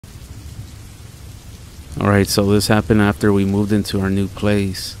Alright, so this happened after we moved into our new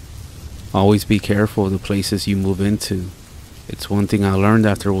place. Always be careful of the places you move into. It's one thing I learned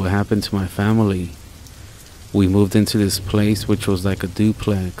after what happened to my family. We moved into this place which was like a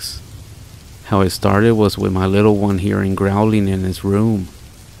duplex. How it started was with my little one hearing growling in his room.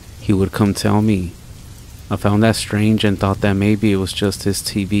 He would come tell me. I found that strange and thought that maybe it was just his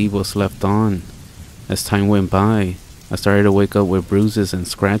TV was left on. As time went by, I started to wake up with bruises and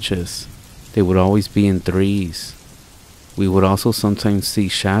scratches. They would always be in threes. We would also sometimes see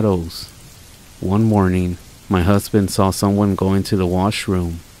shadows. One morning, my husband saw someone go into the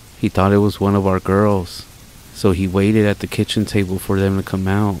washroom. He thought it was one of our girls, so he waited at the kitchen table for them to come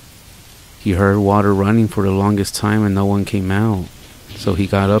out. He heard water running for the longest time and no one came out. So he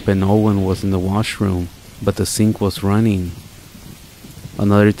got up and no one was in the washroom, but the sink was running.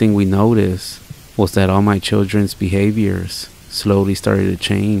 Another thing we noticed was that all my children's behaviors slowly started to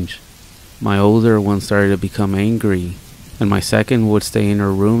change. My older one started to become angry, and my second would stay in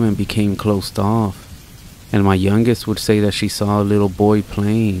her room and became closed off. And my youngest would say that she saw a little boy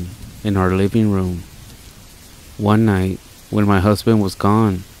playing in our living room. One night, when my husband was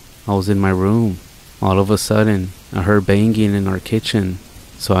gone, I was in my room. All of a sudden, I heard banging in our kitchen,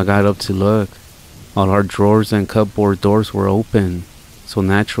 so I got up to look. All our drawers and cupboard doors were open, so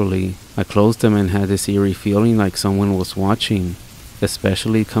naturally, I closed them and had this eerie feeling like someone was watching,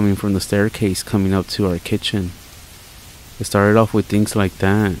 especially coming from the staircase coming up to our kitchen. It started off with things like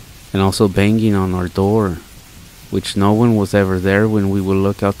that, and also banging on our door, which no one was ever there when we would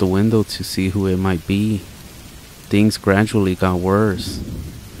look out the window to see who it might be. Things gradually got worse.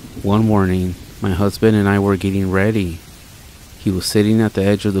 One morning, my husband and I were getting ready. He was sitting at the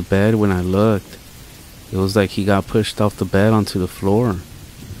edge of the bed when I looked. It was like he got pushed off the bed onto the floor.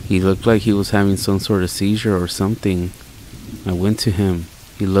 He looked like he was having some sort of seizure or something. I went to him.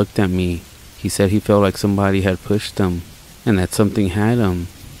 He looked at me. He said he felt like somebody had pushed him, and that something had him,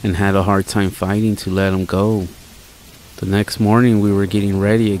 and had a hard time fighting to let him go. The next morning we were getting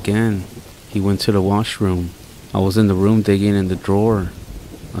ready again. He went to the washroom. I was in the room digging in the drawer.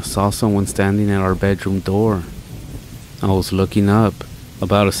 I saw someone standing at our bedroom door. I was looking up,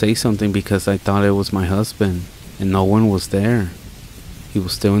 about to say something because I thought it was my husband, and no one was there. He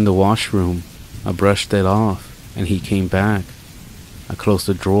was still in the washroom. I brushed it off, and he came back. I closed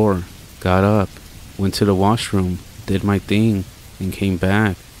the drawer, got up, went to the washroom, did my thing, and came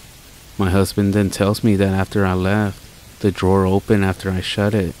back. My husband then tells me that after I left, the drawer opened after I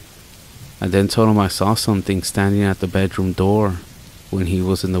shut it. I then told him I saw something standing at the bedroom door when he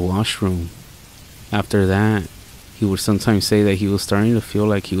was in the washroom. After that, he would sometimes say that he was starting to feel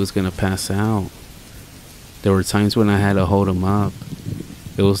like he was going to pass out. There were times when I had to hold him up.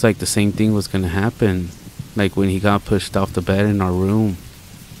 It was like the same thing was going to happen, like when he got pushed off the bed in our room.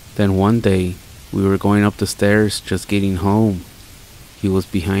 Then one day, we were going up the stairs just getting home. He was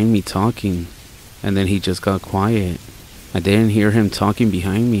behind me talking, and then he just got quiet. I didn't hear him talking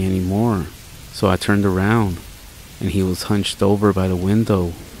behind me anymore, so I turned around, and he was hunched over by the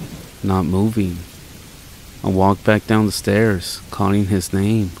window, not moving. I walked back down the stairs, calling his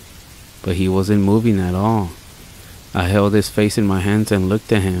name, but he wasn't moving at all. I held his face in my hands and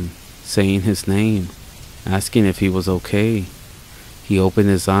looked at him, saying his name, asking if he was okay. He opened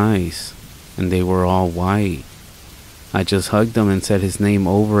his eyes, and they were all white. I just hugged him and said his name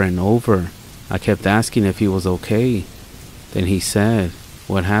over and over. I kept asking if he was okay. Then he said,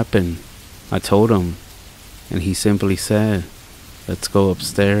 "What happened?" I told him, and he simply said, "Let's go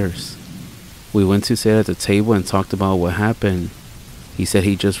upstairs." We went to sit at the table and talked about what happened. He said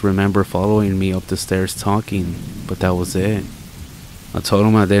he just remembered following me up the stairs talking, but that was it. I told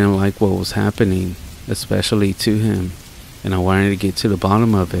him I didn't like what was happening, especially to him, and I wanted to get to the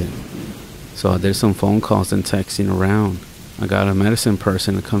bottom of it. So I did some phone calls and texting around. I got a medicine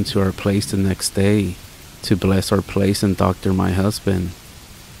person to come to our place the next day to bless our place and doctor my husband.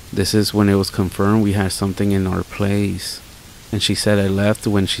 This is when it was confirmed we had something in our place, and she said I left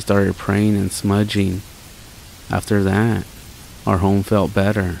when she started praying and smudging. After that, our home felt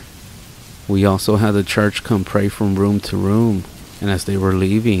better. We also had the church come pray from room to room, and as they were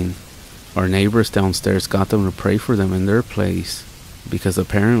leaving, our neighbors downstairs got them to pray for them in their place, because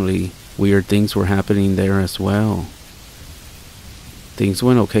apparently weird things were happening there as well. Things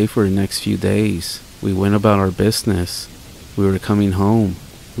went okay for the next few days. We went about our business. We were coming home.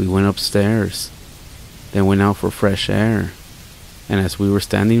 We went upstairs, then went out for fresh air. And as we were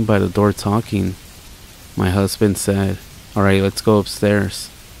standing by the door talking, my husband said, "Alright, let's go upstairs."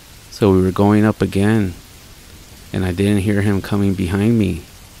 So we were going up again, and I didn't hear him coming behind me.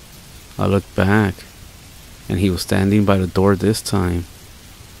 I looked back, and he was standing by the door this time,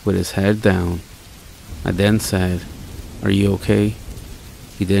 with his head down. I then said, "Are you okay?"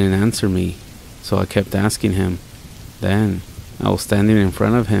 He didn't answer me, so I kept asking him. Then I was standing in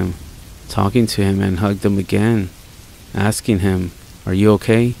front of him, talking to him, and hugged him again, asking him, "Are you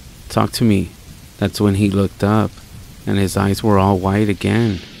okay? Talk to me." That's when he looked up, and his eyes were all white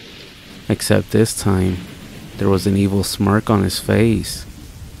again. Except this time, there was an evil smirk on his face.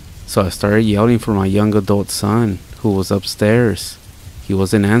 So I started yelling for my young adult son, who was upstairs. He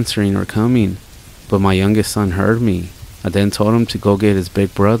wasn't answering or coming, but my youngest son heard me. I then told him to go get his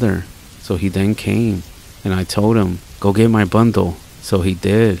big brother, so he then came, and I told him, "Go get my bundle." So he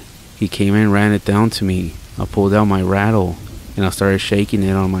did. He came and ran it down to me. I pulled out my rattle, and I started shaking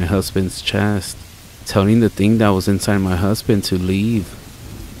it on my husband's chest, telling the thing that was inside my husband to leave.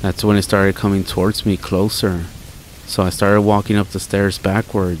 That's when it started coming towards me closer. So I started walking up the stairs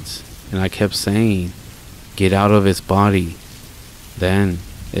backwards, and I kept saying, "Get out of his body." Then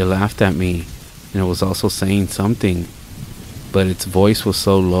it laughed at me, and it was also saying something, but its voice was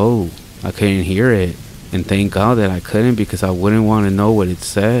so low I couldn't hear it, and thank God that I couldn't, because I wouldn't want to know what it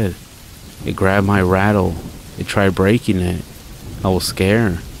said. It grabbed my rattle. It tried breaking it. I was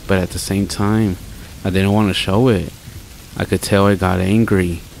scared, but at the same time, I didn't want to show it. I could tell it got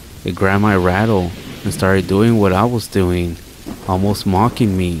angry. It grabbed my rattle and started doing what I was doing, almost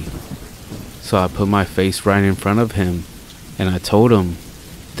mocking me. So I put my face right in front of him, and I told him,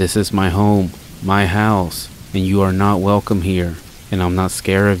 "This is my home, my house, and you are not welcome here, and I'm not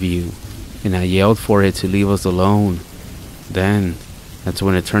scared of you." And I yelled for it to leave us alone. Then, that's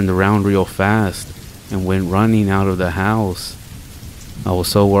when it turned around real fast and went running out of the house. I was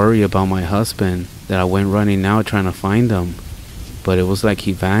so worried about my husband that I went running out trying to find him, but it was like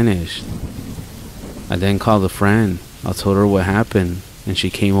he vanished. I then called a friend. I told her what happened, and she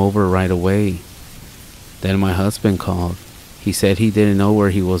came over right away. Then my husband called. He said he didn't know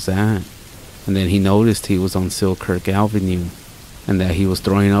where he was at, and then he noticed he was on Selkirk Avenue, and that he was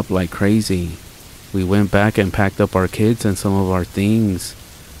throwing up like crazy. We went back and packed up our kids and some of our things.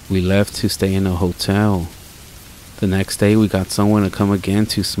 We left to stay in a hotel. The next day we got someone to come again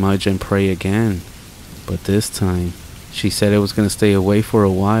to smudge and pray again, but this time she said it was going to stay away for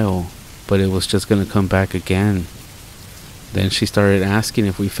a while, but it was just going to come back again. Then she started asking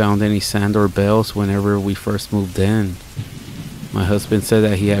if we found any sand or bells whenever we first moved in. My husband said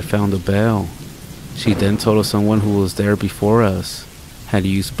that he had found a bell. She then told us someone who was there before us had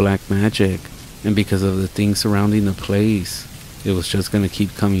used black magic, and because of the things surrounding the place, it was just going to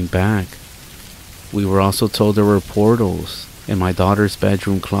keep coming back. We were also told there were portals in my daughter's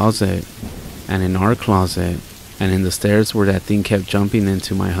bedroom closet, and in our closet, and in the stairs where that thing kept jumping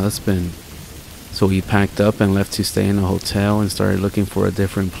into my husband. So we packed up and left to stay in a hotel and started looking for a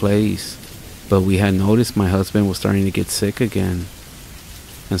different place. But we had noticed my husband was starting to get sick again.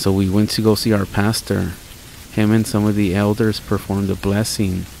 And so we went to go see our pastor. Him and some of the elders performed a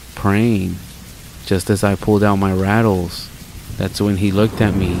blessing, praying. Just as I pulled out my rattles, that's when he looked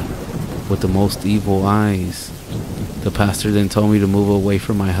at me with the most evil eyes. The pastor then told me to move away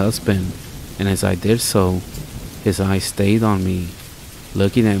from my husband, and as I did so, his eyes stayed on me,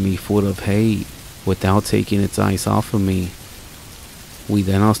 looking at me full of hate, without taking its eyes off of me. We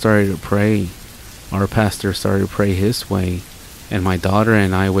then all started to pray. Our pastor started to pray his way, and my daughter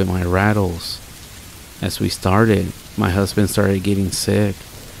and I with my rattles. As we started, my husband started getting sick,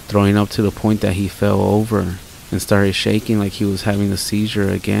 throwing up to the point that he fell over and started shaking like he was having a seizure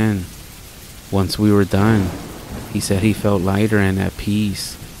again. Once we were done, he said he felt lighter and at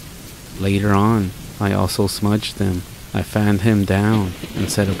peace. Later on, I also smudged him. I fanned him down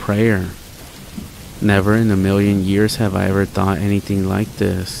and said a prayer. Never in a million years have I ever thought anything like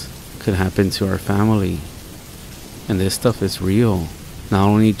this could happen to our family. And this stuff is real, not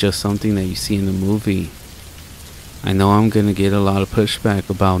only just something that you see in the movie. I know I'm gonna get a lot of pushback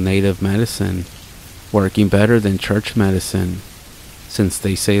about native medicine working better than church medicine, since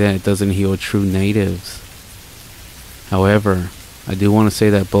they say that it doesn't heal true natives. However, I do want to say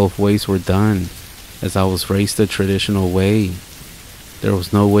that both ways were done, as I was raised the traditional way. There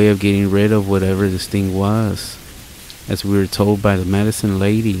was no way of getting rid of whatever this thing was. As we were told by the medicine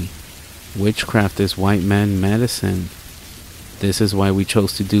lady, witchcraft is white man medicine. This is why we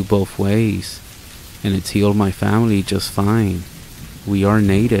chose to do both ways, and it's healed my family just fine. We are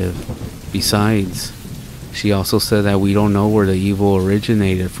native. Besides, she also said that we don't know where the evil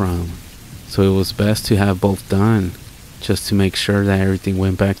originated from, so it was best to have both done, just to make sure that everything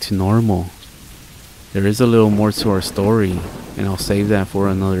went back to normal. There is a little more to our story, and I'll save that for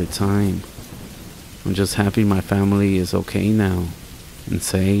another time. I'm just happy my family is okay now, and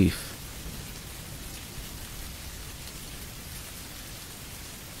safe.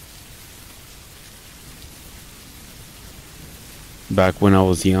 Back when I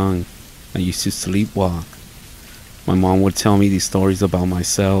was young, I used to sleepwalk. My mom would tell me these stories about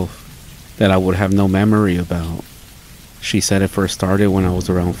myself that I would have no memory about. She said it first started when I was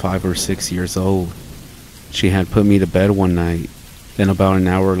around 5 or 6 years old. She had put me to bed one night. Then about an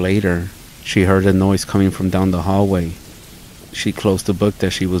hour later, she heard a noise coming from down the hallway. She closed the book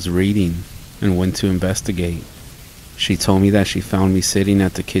that she was reading and went to investigate. She told me that she found me sitting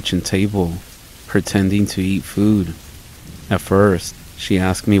at the kitchen table, pretending to eat food. At first, she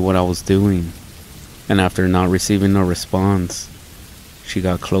asked me what I was doing, and after not receiving a response, she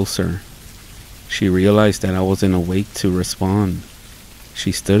got closer. She realized that I wasn't awake to respond.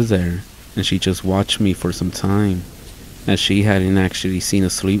 She stood there, and she just watched me for some time, as she hadn't actually seen a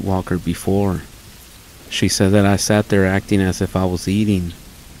sleepwalker before. She said that I sat there acting as if I was eating.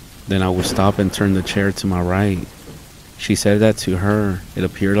 Then I would stop and turn the chair to my right. She said that to her, it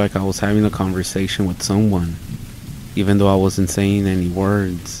appeared like I was having a conversation with someone, even though I wasn't saying any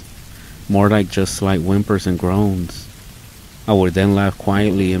words, more like just slight whimpers and groans. I would then laugh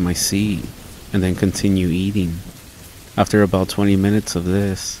quietly in my seat, and then continue eating. After about 20 minutes of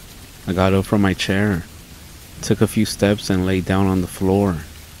this, I got up from my chair, took a few steps and laid down on the floor.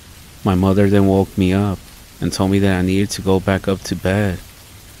 My mother then woke me up and told me that I needed to go back up to bed.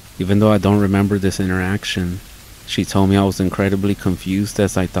 Even though I don't remember this interaction, she told me I was incredibly confused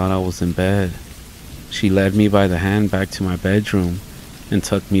as I thought I was in bed. She led me by the hand back to my bedroom and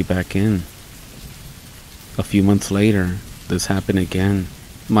tucked me back in. A few months later, this happened again.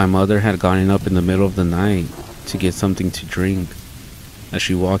 My mother had gotten up in the middle of the night to get something to drink. As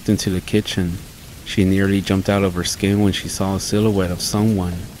she walked into the kitchen, she nearly jumped out of her skin when she saw a silhouette of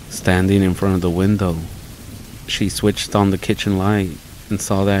someone standing in front of the window. She switched on the kitchen light and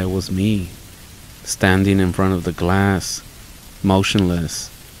saw that it was me, standing in front of the glass, motionless.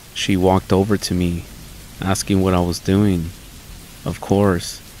 She walked over to me, asking what I was doing. Of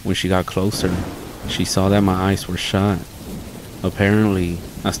course, when she got closer, she saw that my eyes were shut. Apparently,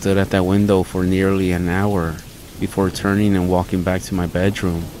 I stood at that window for nearly an hour before turning and walking back to my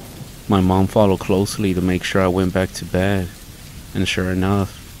bedroom. My mom followed closely to make sure I went back to bed, and sure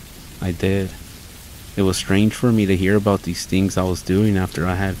enough, I did. It was strange for me to hear about these things I was doing after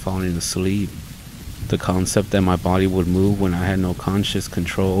I had fallen asleep. The concept that my body would move when I had no conscious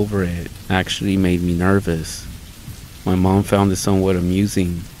control over it actually made me nervous. My mom found it somewhat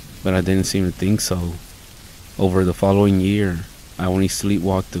amusing, but I didn't seem to think so. Over the following year, I only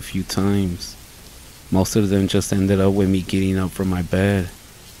sleepwalked a few times. Most of them just ended up with me getting up from my bed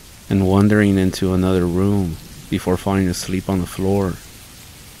and wandering into another room before falling asleep on the floor.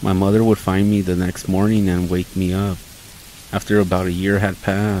 My mother would find me the next morning and wake me up. After about a year had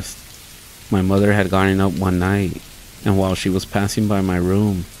passed, my mother had gotten up one night, and while she was passing by my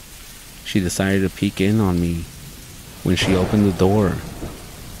room, she decided to peek in on me. When she opened the door,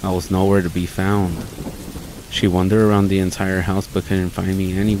 I was nowhere to be found. She wandered around the entire house but couldn't find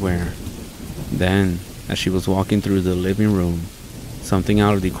me anywhere. Then, as she was walking through the living room, something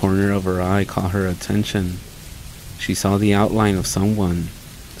out of the corner of her eye caught her attention. She saw the outline of someone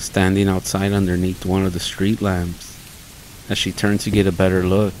standing outside underneath one of the street lamps. As she turned to get a better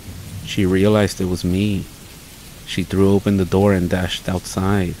look, she realized it was me. She threw open the door and dashed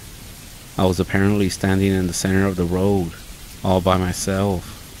outside. I was apparently standing in the center of the road, all by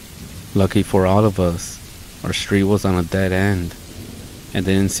myself. Lucky for all of us, our street was on a dead end, and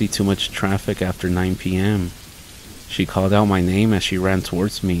didn't see too much traffic after 9 p.m. She called out my name as she ran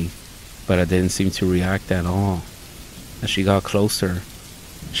towards me, but I didn't seem to react at all. As she got closer,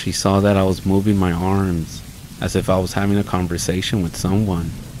 she saw that I was moving my arms, as if I was having a conversation with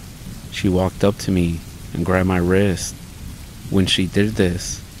someone. She walked up to me and grabbed my wrist. When she did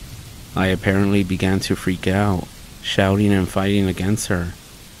this, I apparently began to freak out, shouting and fighting against her,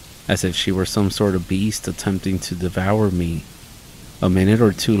 as if she were some sort of beast attempting to devour me. A minute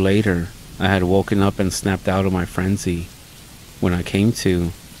or two later, I had woken up and snapped out of my frenzy. When I came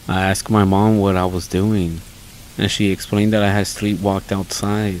to, I asked my mom what I was doing, and she explained that I had sleepwalked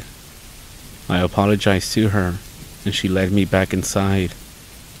outside. I apologized to her, and she led me back inside.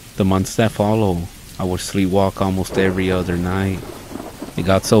 The months that followed, I would sleepwalk almost every other night. It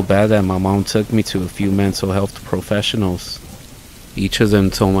got so bad that my mom took me to a few mental health professionals. Each of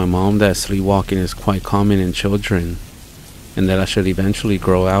them told my mom that sleepwalking is quite common in children, and that I should eventually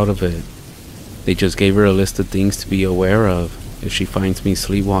grow out of it. They just gave her a list of things to be aware of if she finds me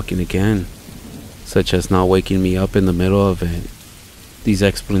sleepwalking again, such as not waking me up in the middle of it. These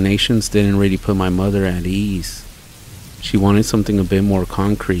explanations didn't really put my mother at ease. She wanted something a bit more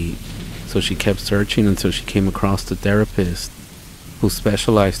concrete, so she kept searching until she came across the therapist who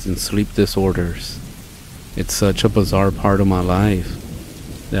specialized in sleep disorders. It's such a bizarre part of my life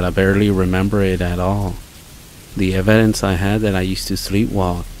that I barely remember it at all. The evidence I had that I used to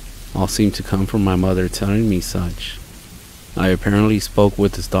sleepwalk all seemed to come from my mother telling me such. I apparently spoke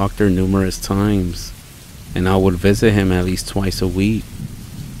with his doctor numerous times, and I would visit him at least twice a week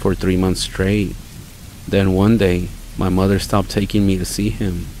for 3 months straight. Then one day, my mother stopped taking me to see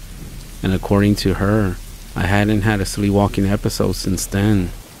him, and according to her, I hadn't had a sleepwalking episode since then.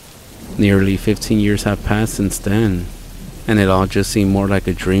 Nearly 15 years have passed since then, and it all just seemed more like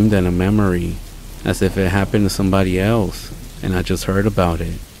a dream than a memory, as if it happened to somebody else, and I just heard about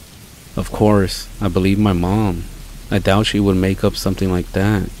it. Of course, I believe my mom. I doubt she would make up something like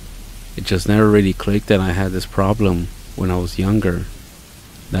that. It just never really clicked that I had this problem when I was younger.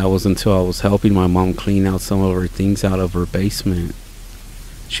 That was until I was helping my mom clean out some of her things out of her basement.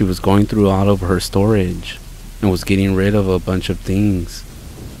 She was going through all of her storage and was getting rid of a bunch of things.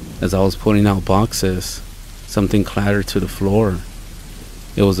 As I was putting out boxes, something clattered to the floor.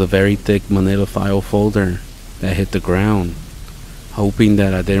 It was a very thick manila file folder that hit the ground. Hoping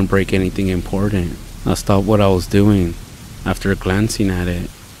that I didn't break anything important, I stopped what I was doing. After glancing at it,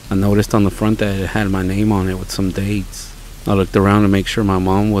 I noticed on the front that it had my name on it with some dates. I looked around to make sure my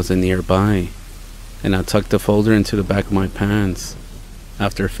mom wasn't nearby, and I tucked the folder into the back of my pants.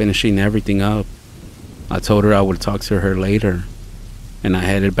 After finishing everything up, I told her I would talk to her later, and I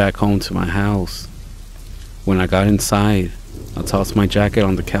headed back home to my house. When I got inside, I tossed my jacket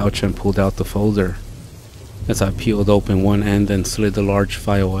on the couch and pulled out the folder. As I peeled open one end and slid the large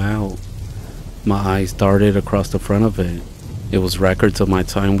file out, my eyes darted across the front of it. It was records of my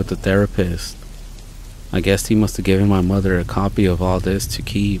time with the therapist. I guess he must have given my mother a copy of all this to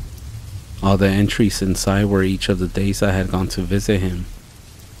keep. All the entries inside were each of the days I had gone to visit him.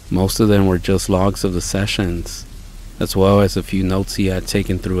 Most of them were just logs of the sessions, as well as a few notes he had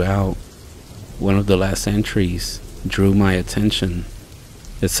taken throughout. One of the last entries drew my attention.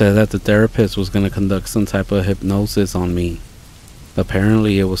 It said that the therapist was going to conduct some type of hypnosis on me.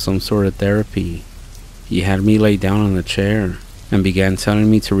 Apparently it was some sort of therapy. He had me lay down on a chair and began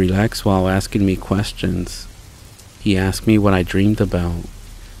telling me to relax while asking me questions. He asked me what I dreamed about.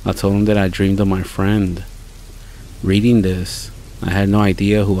 I told him that I dreamed of my friend. Reading this, I had no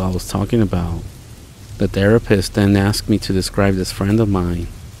idea who I was talking about. The therapist then asked me to describe this friend of mine.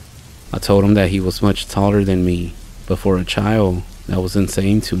 I told him that he was much taller than me, but for a child, that wasn't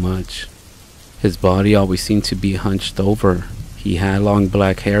saying too much. His body always seemed to be hunched over. He had long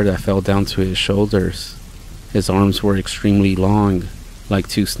black hair that fell down to his shoulders. His arms were extremely long, like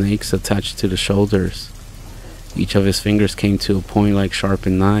two snakes attached to the shoulders. Each of his fingers came to a point like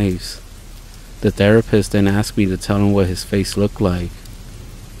sharpened knives. The therapist then asked me to tell him what his face looked like,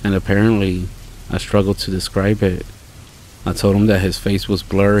 and apparently, I struggled to describe it. I told him that his face was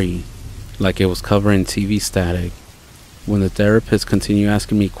blurry, like it was covered in TV static. When the therapist continued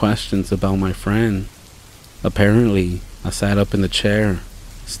asking me questions about my friend, apparently, I sat up in the chair,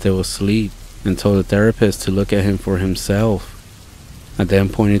 still asleep, and told the therapist to look at him for himself. I then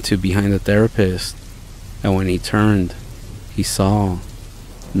pointed to behind the therapist, and when he turned, he saw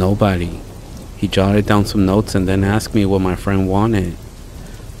nobody. He jotted down some notes and then asked me what my friend wanted.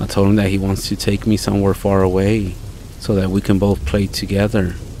 I told him that he wants to take me somewhere far away so that we can both play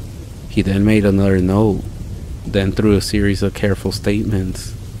together. He then made another note. Then through a series of careful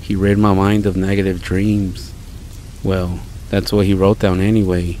statements, he rid my mind of negative dreams. Well, that's what he wrote down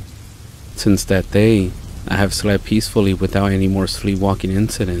anyway. Since that day, I have slept peacefully without any more sleepwalking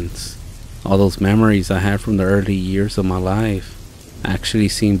incidents. All those memories I had from the early years of my life actually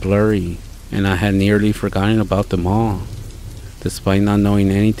seemed blurry, and I had nearly forgotten about them all. Despite not knowing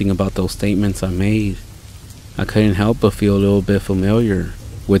anything about those statements I made, I couldn't help but feel a little bit familiar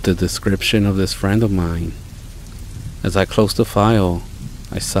with the description of this friend of mine. As I closed the file,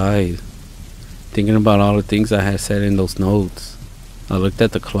 I sighed, thinking about all the things I had said in those notes. I looked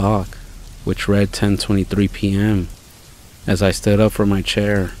at the clock, which read 10:23 p.m. As I stood up from my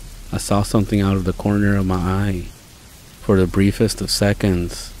chair, I saw something out of the corner of my eye. For the briefest of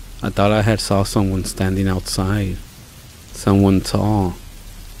seconds, I thought I had saw someone standing outside. Someone tall,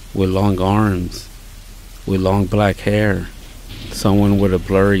 with long arms, with long black hair. Someone with a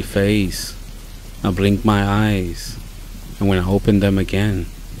blurry face. I blinked my eyes, and when I opened them again,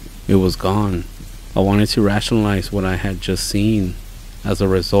 it was gone. I wanted to rationalize what I had just seen as a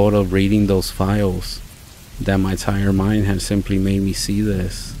result of reading those files, that my tired mind had simply made me see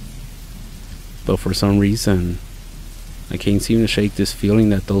this. But for some reason, I can't seem to shake this feeling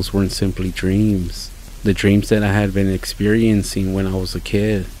that those weren't simply dreams. The dreams that I had been experiencing when I was a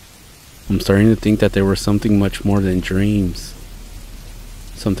kid. I'm starting to think that there was something much more than dreams.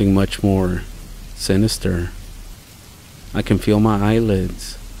 Something much more sinister. I can feel my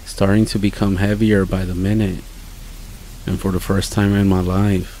eyelids starting to become heavier by the minute, and for the first time in my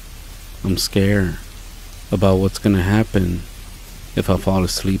life, I'm scared about what's gonna happen if I fall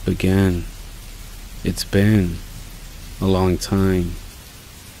asleep again. It's been a long time.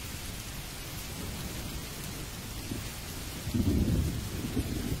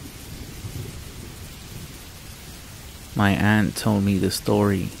 My aunt told me the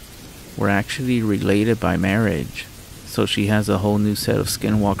story. We're actually related by marriage, so she has a whole new set of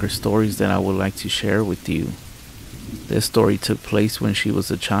Skinwalker stories that I would like to share with you. This story took place when she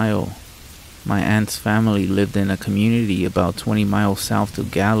was a child. My aunt's family lived in a community about 20 miles south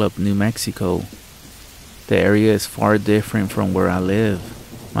of Gallup, New Mexico. The area is far different from where I live.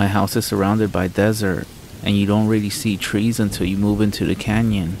 My house is surrounded by desert, and you don't really see trees until you move into the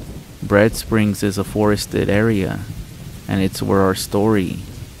canyon. Bread Springs is a forested area, and it's where our story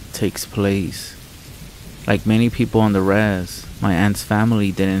takes place. Like many people on the res, my aunt's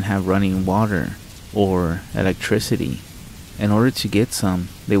family didn't have running water or electricity. In order to get some,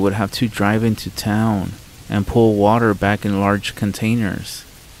 they would have to drive into town and pull water back in large containers.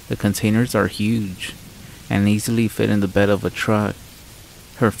 The containers are huge and easily fit in the bed of a truck.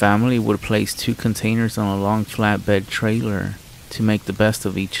 Her family would place 2 containers on a long flatbed trailer to make the best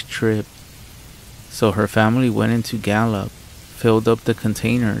of each trip. So her family went into Gallup, filled up the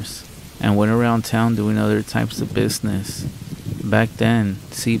containers, and went around town doing other types of business. Back then,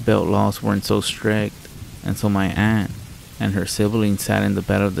 seatbelt laws weren't so strict, and so my aunt and her siblings sat in the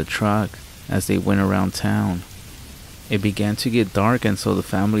bed of the truck as they went around town. It began to get dark, and so the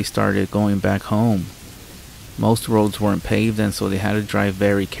family started going back home. Most roads weren't paved, and so they had to drive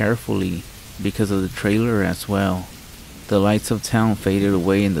very carefully because of the trailer as well. The lights of town faded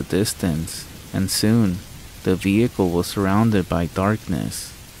away in the distance, and soon the vehicle was surrounded by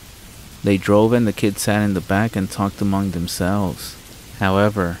darkness. They drove and the kids sat in the back and talked among themselves.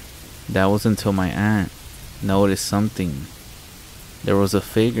 However, that was until my aunt noticed something. There was a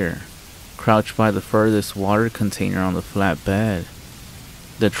figure crouched by the furthest water container on the flat bed.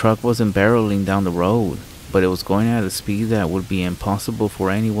 The truck wasn't barreling down the road, but it was going at a speed that would be impossible for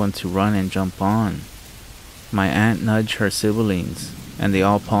anyone to run and jump on. My aunt nudged her siblings, and they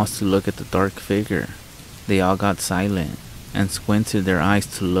all paused to look at the dark figure. They all got silent and squinted their eyes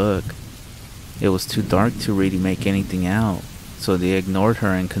to look. It was too dark to really make anything out, so they ignored her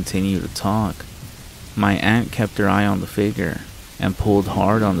and continued to talk. My aunt kept her eye on the figure and pulled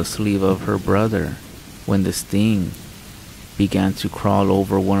hard on the sleeve of her brother when this thing began to crawl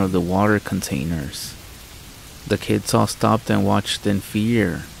over one of the water containers. The kids all stopped and watched in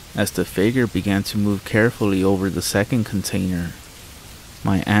fear as the figure began to move carefully over the second container.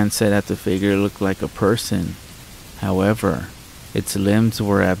 My aunt said that the figure looked like a person. However, its limbs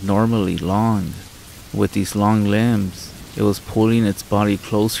were abnormally long. With these long limbs, it was pulling its body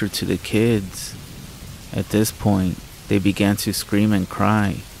closer to the kids. At this point, they began to scream and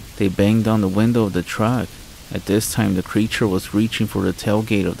cry. They banged on the window of the truck. At this time, the creature was reaching for the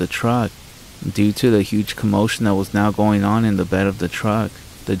tailgate of the truck. Due to the huge commotion that was now going on in the bed of the truck,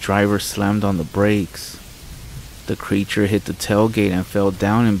 the driver slammed on the brakes. The creature hit the tailgate and fell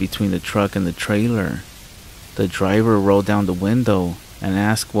down in between the truck and the trailer. The driver rolled down the window and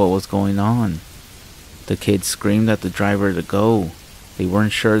asked what was going on. The kids screamed at the driver to go. They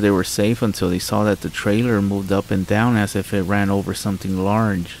weren't sure they were safe until they saw that the trailer moved up and down as if it ran over something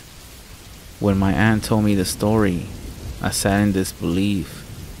large. When my aunt told me the story, I sat in disbelief.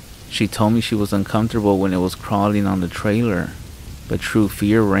 She told me she was uncomfortable when it was crawling on the trailer, but true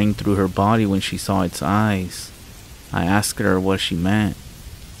fear rang through her body when she saw its eyes. I asked her what she meant.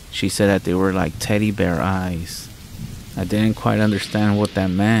 She said that they were like teddy bear eyes. I didn't quite understand what that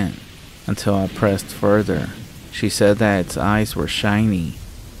meant until I pressed further. She said that its eyes were shiny.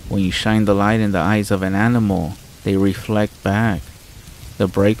 When you shine the light in the eyes of an animal, they reflect back. The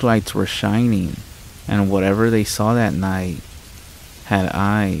brake lights were shining, and whatever they saw that night had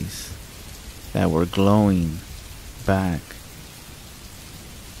eyes that were glowing back.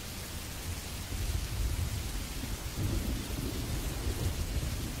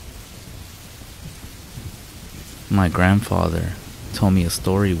 My grandfather told me a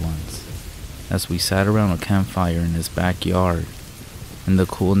story once, as we sat around a campfire in his backyard in the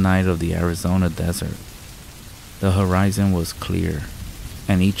cool night of the Arizona desert. The horizon was clear,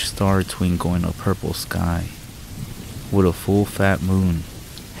 and each star twinkled in a purple sky, with a full fat moon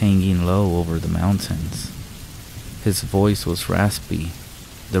hanging low over the mountains. His voice was raspy,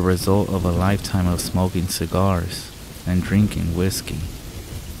 the result of a lifetime of smoking cigars and drinking whiskey.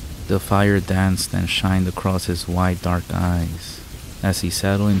 The fire danced and shined across his wide dark eyes as he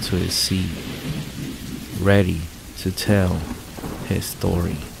settled into his seat ready to tell his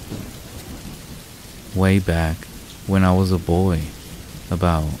story. Way back when I was a boy,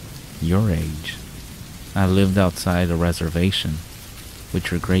 about your age, I lived outside a reservation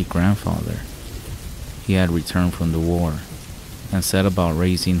with your great-grandfather. He had returned from the war and set about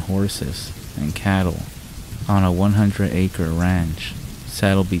raising horses and cattle on a 100-acre ranch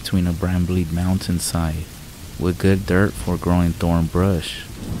settled between a brambly mountainside with good dirt for growing thorn brush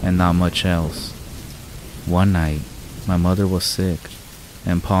and not much else. One night, my mother was sick,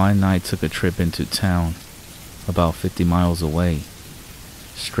 and Pa and I took a trip into town, about 50 miles away,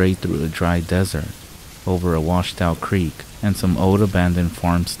 straight through the dry desert, over a washed-out creek and some old abandoned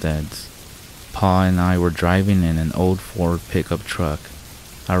farmsteads. Pa and I were driving in an old Ford pickup truck.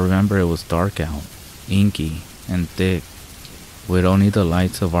 I remember it was dark out, inky and thick, with only the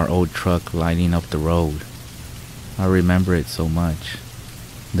lights of our old truck lighting up the road. I remember it so much.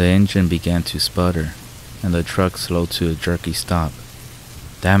 The engine began to sputter, and the truck slowed to a jerky stop.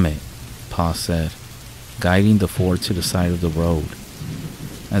 "Damn it," Pa said, guiding the Ford to the side of the road.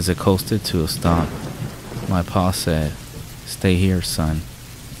 As it coasted to a stop, my pa said, "Stay here, son,"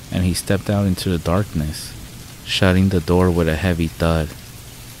 and he stepped out into the darkness, shutting the door with a heavy thud.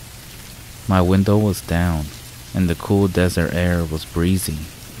 My window was down, and the cool desert air was breezy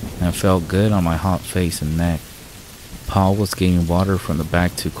and felt good on my hot face and neck. Pa was getting water from the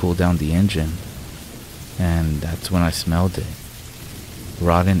back to cool down the engine, and that's when I smelled it.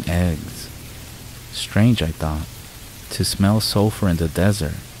 Rotten eggs. Strange, I thought, to smell sulfur in the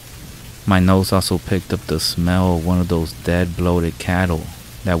desert. My nose also picked up the smell of one of those dead bloated cattle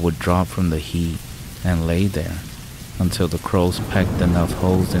that would drop from the heat and lay there until the crows pecked enough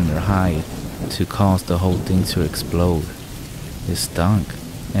holes in their hide to cause the whole thing to explode. It stunk,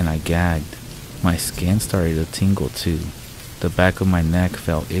 and I gagged. My skin started to tingle too. The back of my neck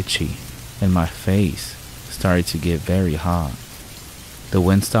felt itchy, and my face started to get very hot. The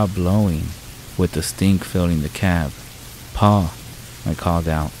wind stopped blowing, with the stink filling the cab. "Pa," I called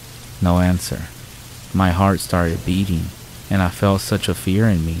out. No answer. My heart started beating, and I felt such a fear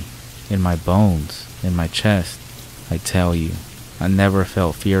in me, in my bones, in my chest. I tell you, I never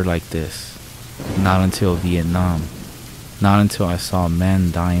felt fear like this. Not until Vietnam. Not until I saw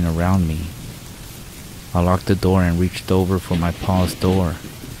men dying around me. I locked the door and reached over for my pa's door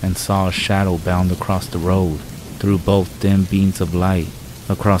and saw a shadow bound across the road through both dim beams of light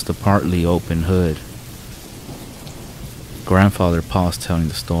across the partly open hood. Grandfather paused telling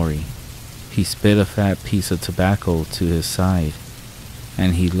the story. He spit a fat piece of tobacco to his side,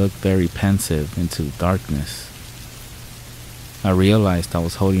 and he looked very pensive into the darkness. I realized I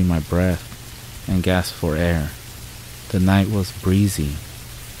was holding my breath and gasped for air. The night was breezy,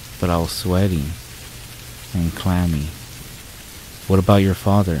 but I was sweating and clammy. "What about your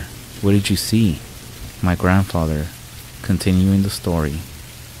father? What did you see?" My grandfather, continuing the story,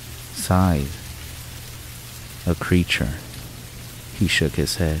 sighed. "A creature." He shook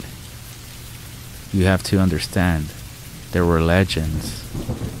his head. "You have to understand, there were legends.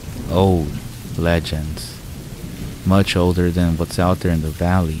 Old legends. Much older than what's out there in the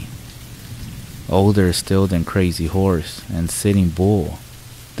valley. Older still than Crazy Horse and Sitting Bull,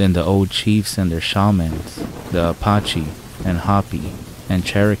 than the old chiefs and their shamans, the Apache and Hopi and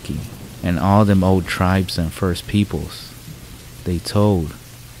Cherokee, and all them old tribes and First Peoples. They told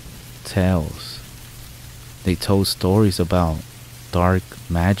tales. They told stories about dark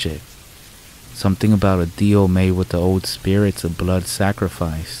magic. Something about a deal made with the old spirits of blood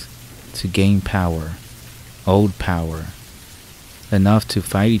sacrifice to gain power, old power, enough to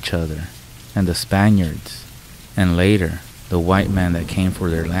fight each other and the Spaniards, and later the white man that came for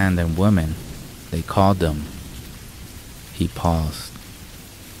their land and women. They called them." He paused.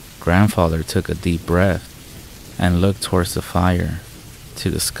 Grandfather took a deep breath and looked towards the fire, to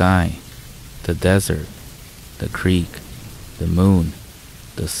the sky, the desert, the creek, the moon,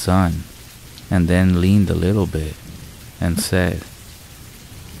 the sun, and then leaned a little bit and said,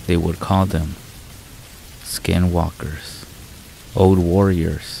 "They would call them Skinwalkers, old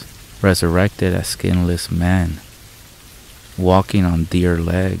warriors resurrected as skinless men, walking on deer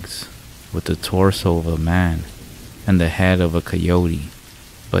legs with the torso of a man and the head of a coyote,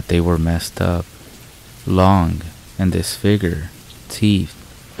 but they were messed up, long and disfigured, teeth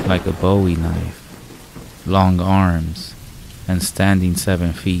like a Bowie knife, long arms, and standing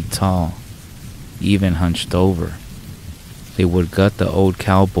 7 feet tall, even hunched over. They would gut the old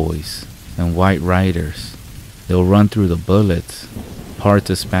cowboys and white riders. They'll run through the bullets, part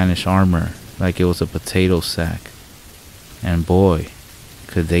the Spanish armor like it was a potato sack. And boy,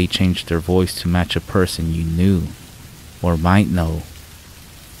 could they change their voice to match a person you knew or might know.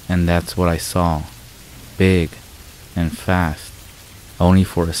 And that's what I saw, big and fast. Only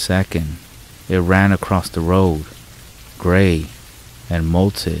for a second, it ran across the road, gray and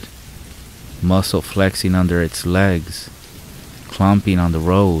molted, muscle flexing under its legs, clumping on the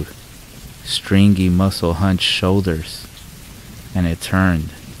road, stringy muscle hunched shoulders. And it turned,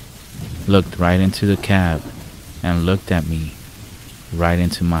 looked right into the cab, and looked at me, right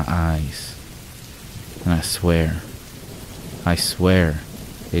into my eyes. And I swear,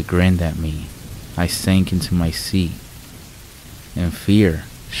 it grinned at me. I sank into my seat. In fear,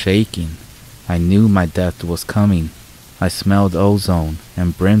 shaking, I knew my death was coming. I smelled ozone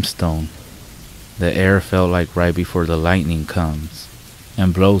and brimstone. The air felt like right before the lightning comes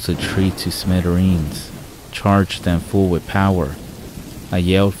and blows a tree to smithereens, charged and full with power. I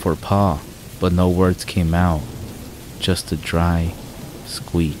yelled for Pa, but no words came out, just a dry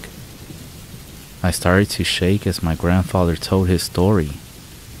squeak. I started to shake as my grandfather told his story.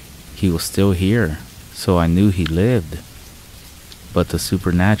 He was still here, so I knew he lived. But the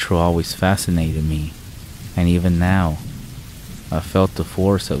supernatural always fascinated me, and even now, I felt the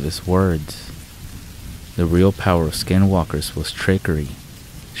force of his words. The real power of skinwalkers was trickery.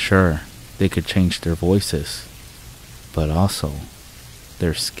 Sure, they could change their voices, but also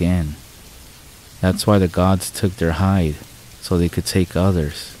their skin. That's why the gods took their hide, so they could take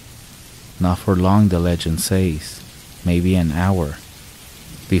others. Not for long, the legend says, maybe an hour,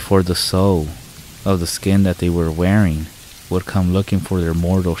 before the soul of the skin that they were wearing would come looking for their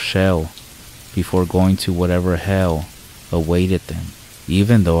mortal shell, before going to whatever hell awaited them.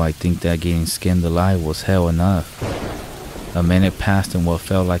 Even though I think that getting skinned alive was hell enough. A minute passed in what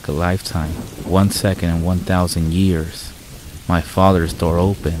felt like a lifetime, 1 second in 1,000 years. My father's door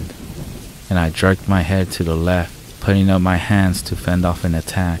opened, and I jerked my head to the left, putting up my hands to fend off an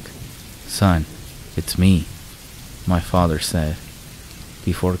attack. "Son, it's me," my father said.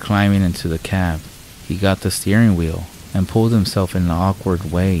 Before climbing into the cab, he got the steering wheel and pulled himself in an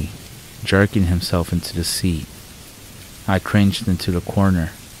awkward way, jerking himself into the seat. I cringed into the corner.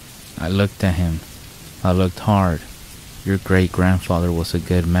 I looked at him. I looked hard. Your great-grandfather was a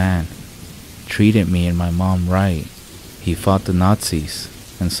good man. Treated me and my mom right. He fought the Nazis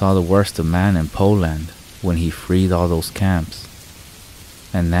and saw the worst of man in Poland when he freed all those camps.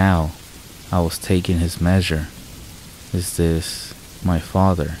 And now, I was taking his measure. Is this my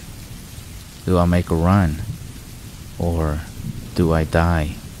father? Do I make a run? Or do I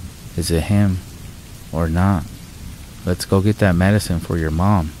die? Is it him or not? Let's go get that medicine for your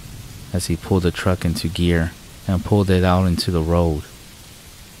mom, as he pulled the truck into gear and pulled it out into the road.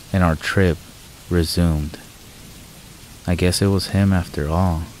 And our trip resumed. I guess it was him after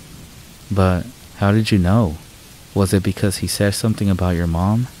all. But how did you know? Was it because he said something about your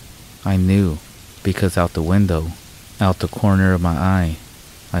mom? I knew, because out the window, out the corner of my eye,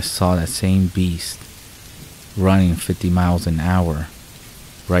 I saw that same beast, running 50 miles an hour,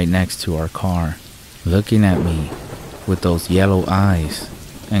 right next to our car, looking at me with those yellow eyes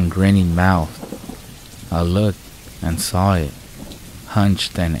and grinning mouth. I looked and saw it,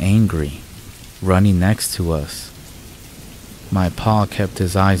 hunched and angry, running next to us. My pa kept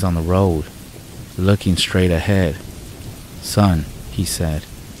his eyes on the road, looking straight ahead. "Son," he said,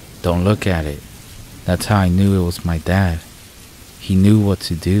 "don't look at it." That's how I knew it was my dad. He knew what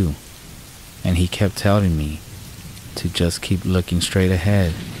to do, and he kept telling me to just keep looking straight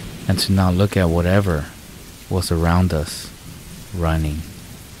ahead and to not look at whatever was around us, running.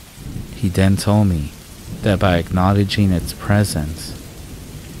 He then told me that by acknowledging its presence,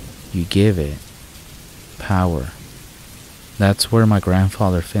 you give it power. That's where my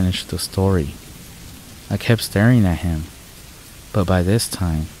grandfather finished the story. I kept staring at him, but by this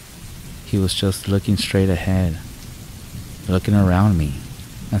time, he was just looking straight ahead, looking around me,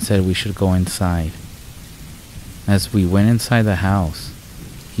 and said we should go inside. As we went inside the house,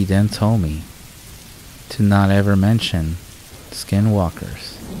 he then told me to not ever mention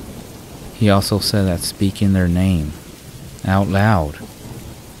skinwalkers. He also said that speaking their name out loud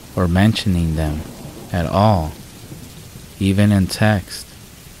or mentioning them at all, even in text,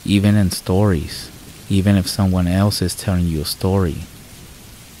 even in stories, even if someone else is telling you a story,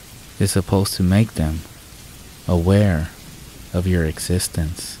 is supposed to make them aware of your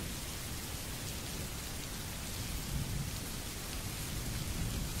existence.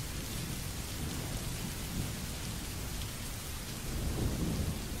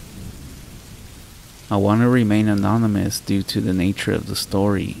 I want to remain anonymous due to the nature of the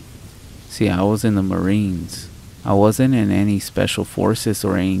story. See, I was in the Marines. I wasn't in any special forces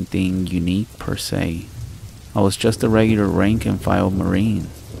or anything unique per se. I was just a regular rank and file Marine.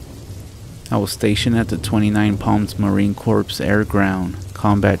 I was stationed at the 29 Palms Marine Corps Air Ground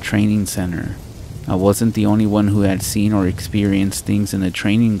Combat Training Center. I wasn't the only one who had seen or experienced things in the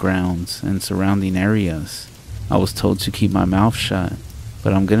training grounds and surrounding areas. I was told to keep my mouth shut,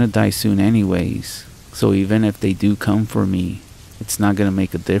 but I'm gonna die soon anyways, so even if they do come for me, it's not gonna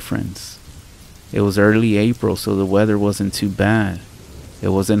make a difference. It was early April, so the weather wasn't too bad. It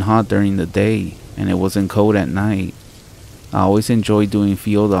wasn't hot during the day, and it wasn't cold at night. I always enjoyed doing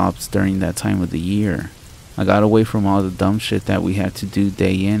field ops during that time of the year. I got away from all the dumb shit that we had to do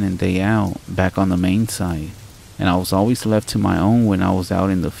day in and day out back on the main side, and I was always left to my own when I was out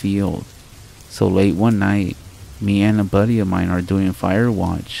in the field. So late one night, me and a buddy of mine are doing fire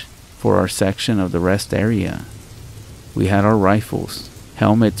watch for our section of the rest area. We had our rifles,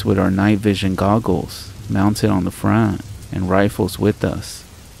 helmets with our night vision goggles mounted on the front, and rifles with us.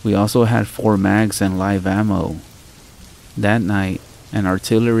 We also had 4 mags and live ammo. That night, an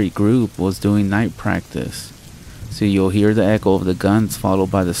artillery group was doing night practice, so you'll hear the echo of the guns followed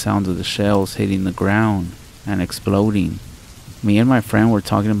by the sound of the shells hitting the ground and exploding. Me and my friend were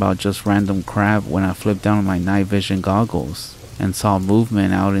talking about just random crap when I flipped down my night vision goggles and saw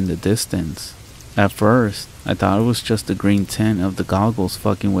movement out in the distance. At first, I thought it was just the green tint of the goggles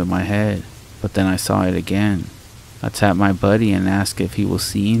fucking with my head, but then I saw it again. I tapped my buddy and asked if he was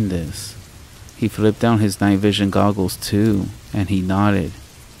seeing this. He flipped down his night vision goggles too, and he nodded.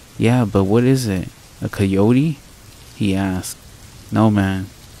 "Yeah, but what is it? A coyote?" he asked. "No, man.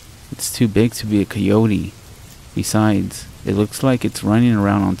 It's too big to be a coyote. Besides, it looks like it's running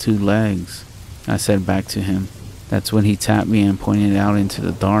around on 2 legs," I said back to him. That's when he tapped me and pointed out into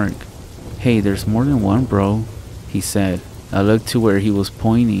the dark. "Hey, there's more than one, bro," he said. I looked to where he was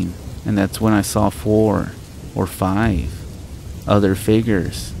pointing, and that's when I saw 4 or 5 other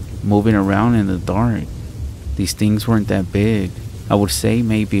figures moving around in the dark. These things weren't that big. I would say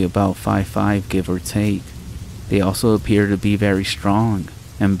maybe about 5'5", give or take. They also appeared to be very strong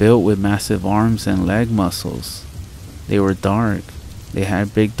and built with massive arms and leg muscles. They were dark. They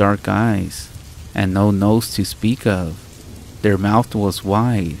had big dark eyes and no nose to speak of. Their mouth was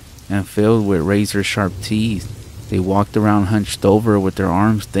wide and filled with razor-sharp teeth. They walked around hunched over with their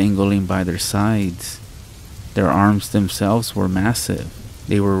arms dangling by their sides. Their arms themselves were massive.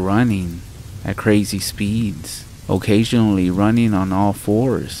 They were running at crazy speeds, occasionally running on all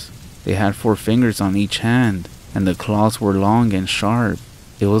 4s. They had 4 fingers on each hand, and the claws were long and sharp.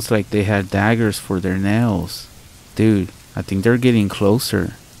 It was like they had daggers for their nails. "Dude, I think they're getting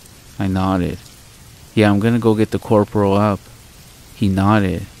closer." I nodded. "Yeah, I'm gonna go get the corporal up." He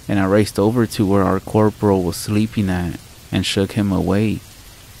nodded, and I raced over to where our corporal was sleeping at and shook him awake.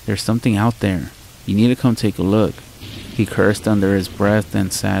 "There's something out there. You need to come take a look." He cursed under his breath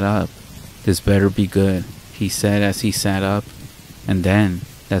and sat up. "This better be good," he said as he sat up. And then,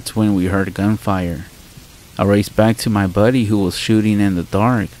 that's when we heard gunfire. I raced back to my buddy who was shooting in the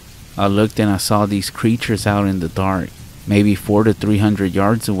dark. I looked and I saw these creatures out in the dark, maybe 400 to 300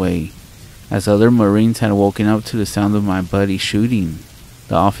 yards away, as other Marines had woken up to the sound of my buddy shooting.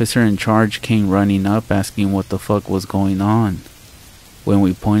 The officer in charge came running up asking what the fuck was going on. When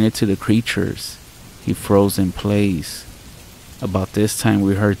we pointed to the creatures, he froze in place. About this time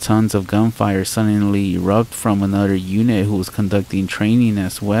we heard tons of gunfire suddenly erupt from another unit who was conducting training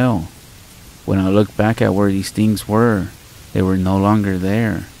as well. When I looked back at where these things were, they were no longer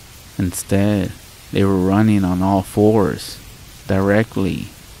there. Instead, they were running on all 4s, directly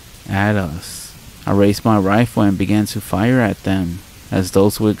at us. I raised my rifle and began to fire at them, as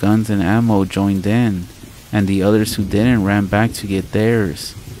those with guns and ammo joined in, and the others who didn't ran back to get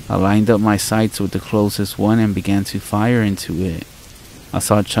theirs. I lined up my sights with the closest one and began to fire into it. I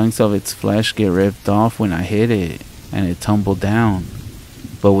saw chunks of its flesh get ripped off when I hit it, and it tumbled down.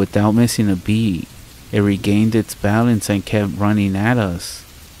 But without missing a beat, it regained its balance and kept running at us.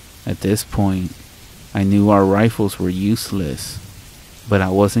 At this point, I knew our rifles were useless, but I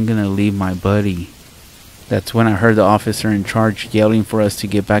wasn't gonna leave my buddy. That's when I heard the officer in charge yelling for us to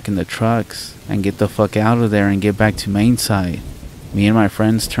get back in the trucks and get the fuck out of there and get back to Mainside. Me and my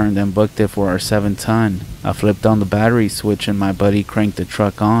friends turned and booked it for our 7-ton. I flipped on the battery switch and my buddy cranked the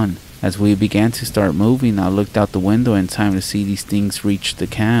truck on. As we began to start moving, I looked out the window in time to see these things reach the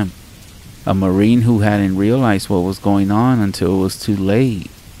camp. A Marine who hadn't realized what was going on until it was too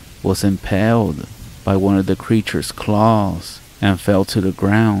late was impaled by one of the creature's claws and fell to the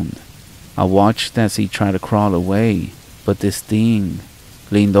ground. I watched as he tried to crawl away, but this thing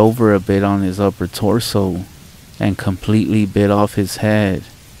leaned over a bit on his upper torso and completely bit off his head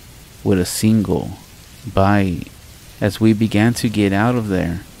with a single bite. As we began to get out of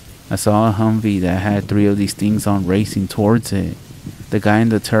there, I saw a Humvee that had 3 of these things on racing towards it. The guy in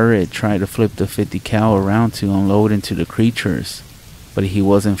the turret tried to flip the 50 cal around to unload into the creatures, but he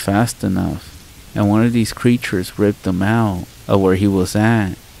wasn't fast enough. and one of these creatures ripped him out of where he was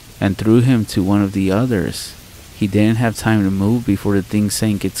at and threw him to one of the others. He didn't have time to move before the thing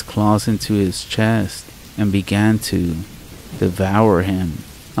sank its claws into his chest and began to devour him.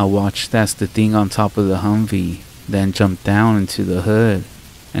 I watched as the thing on top of the Humvee then jumped down into the hood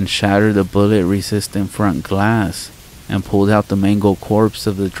and shattered the bullet-resistant front glass and pulled out the mangled corpse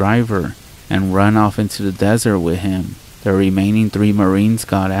of the driver and run off into the desert with him. The remaining 3 Marines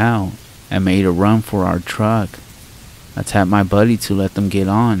got out and made a run for our truck. I tapped my buddy to let them get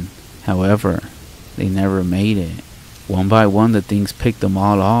on. However, they never made it. One by one, the things picked them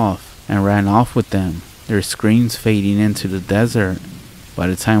all off and ran off with them, their screams fading into the desert. By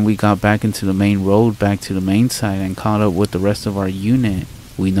the time we got back into the main road back to the main site and caught up with the rest of our unit,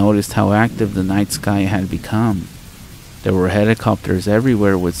 we noticed how active the night sky had become. There were helicopters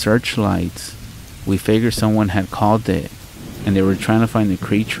everywhere with searchlights. We figured someone had called it, and they were trying to find the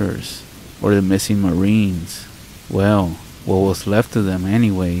creatures, or the missing Marines. Well, what was left of them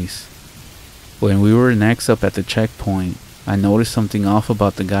anyways. When we were next up at the checkpoint, I noticed something off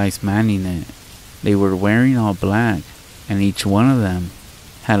about the guys manning it. They were wearing all black, and each one of them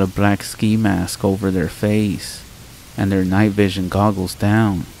had a black ski mask over their face, and their night vision goggles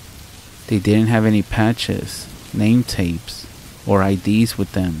down. They didn't have any patches, name tapes, or IDs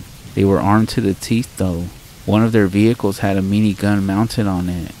with them. They were armed to the teeth though. One of their vehicles had a minigun mounted on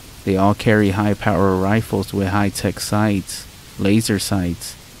it. They all carry high-power rifles with high-tech sights, laser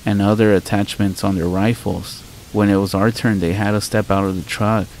sights, and other attachments on their rifles. When it was our turn, they had us step out of the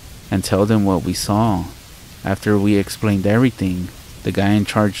truck and tell them what we saw. After we explained everything, the guy in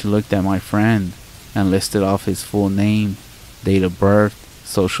charge looked at my friend and listed off his full name, date of birth,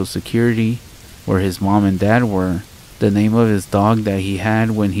 social security, where his mom and dad were, the name of his dog that he had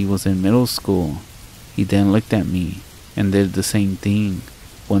when he was in middle school. He then looked at me and did the same thing.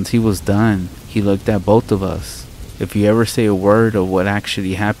 Once he was done, he looked at both of us. If you ever say a word of what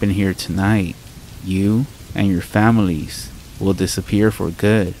actually happened here tonight, you and your families will disappear for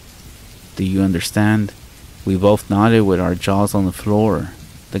good. Do you understand? We both nodded with our jaws on the floor.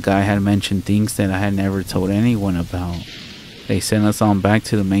 The guy had mentioned things that I had never told anyone about. They sent us on back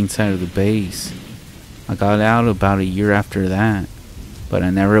to the main side of the base. I got out about a year after that, but I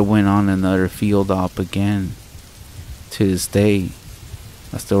never went on another field op again. To this day,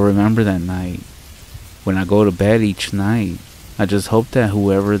 I still remember that night. When I go to bed each night, I just hope that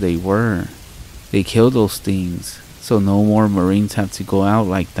whoever they were, they kill those things so no more Marines have to go out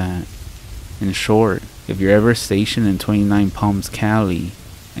like that. In short, if you're ever stationed in 29 Palms, Cali,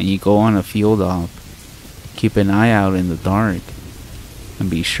 and you go on a field op, keep an eye out in the dark, and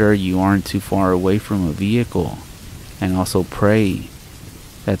be sure you aren't too far away from a vehicle, and also pray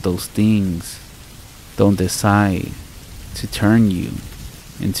that those things don't decide to turn you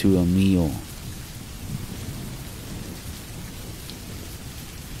into a meal.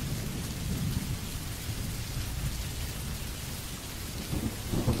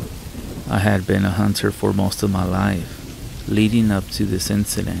 I had been a hunter for most of my life. Leading up to this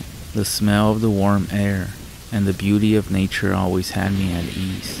incident, the smell of the warm air and the beauty of nature always had me at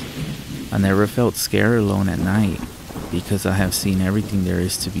ease. I never felt scared alone at night because I have seen everything there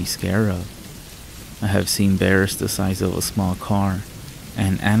is to be scared of. I have seen bears the size of a small car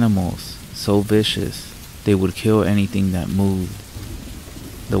and animals so vicious they would kill anything that moved.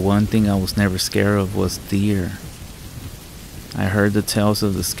 The one thing I was never scared of was deer. I heard the tales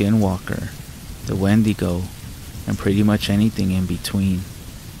of the Skinwalker, the Wendigo, and pretty much anything in between.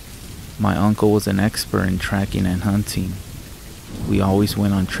 My uncle was an expert in tracking and hunting. We always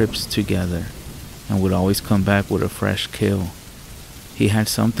went on trips together and would always come back with a fresh kill. He had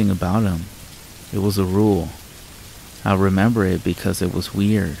something about him. It was a rule. I remember it because it was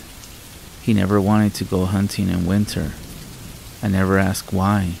weird. He never wanted to go hunting in winter. I never asked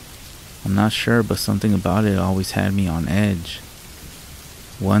why. I'm not sure, but something about it always had me on edge.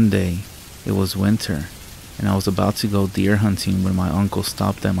 One day, it was winter, and I was about to go deer hunting when my uncle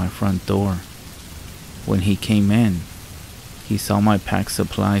stopped at my front door. When he came in, he saw my pack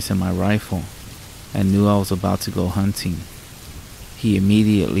supplies and my rifle, and knew I was about to go hunting. He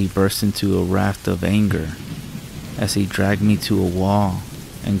immediately burst into a raft of anger as he dragged me to a wall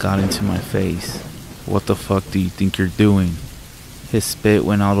and got into my face. "What the fuck do you think you're doing?" His spit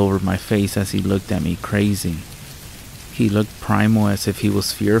went all over my face as he looked at me crazy. He looked primal, as if he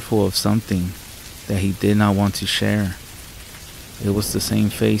was fearful of something that he did not want to share. It was the same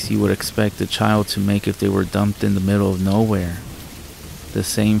face you would expect a child to make if they were dumped in the middle of nowhere. The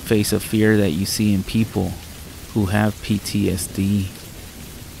same face of fear that you see in people who have PTSD.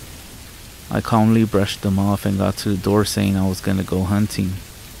 I calmly brushed them off and got to the door saying I was gonna go hunting.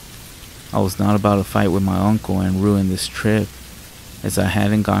 I was not about to fight with my uncle and ruin this trip, as I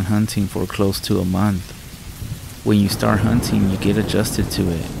hadn't gone hunting for close to a month. When you start hunting, you get adjusted to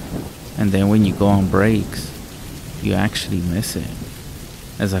it, and then when you go on breaks, you actually miss it.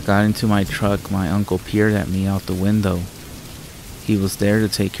 As I got into my truck, my uncle peered at me out the window. He was there to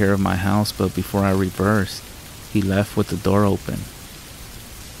take care of my house, but before I reversed, he left with the door open.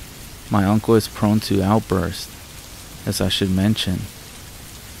 My uncle is prone to outbursts, as I should mention.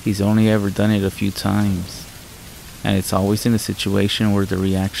 He's only ever done it a few times, and it's always in a situation where the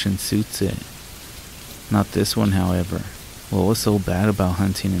reaction suits it. Not this one, however. What was so bad about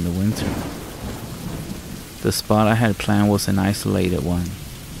hunting in the winter? The spot I had planned was an isolated one.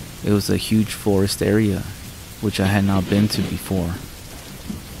 It was a huge forest area, which I had not been to before.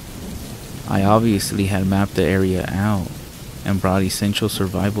 I obviously had mapped the area out and brought essential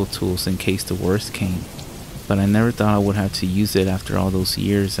survival tools in case the worst came, but I never thought I would have to use it after all those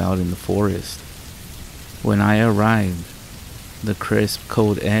years out in the forest. When I arrived, the crisp,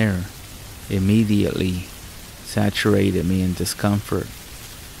 cold air immediately saturated me in discomfort.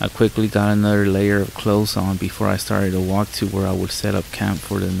 I quickly got another layer of clothes on before I started to walk to where I would set up camp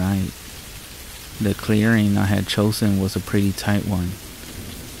for the night. The clearing I had chosen was a pretty tight one.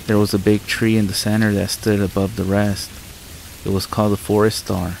 There was a big tree in the center that stood above the rest. It was called the forest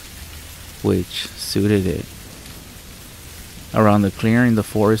star, which suited it. Around the clearing, the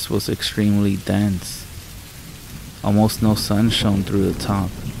forest was extremely dense. Almost no sun shone through the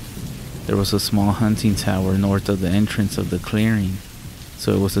top. There was a small hunting tower north of the entrance of the clearing,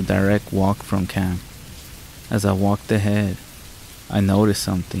 so it was a direct walk from camp. As I walked ahead, I noticed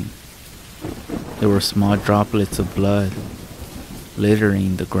something. There were small droplets of blood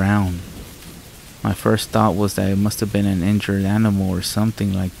littering the ground. My first thought was that it must have been an injured animal or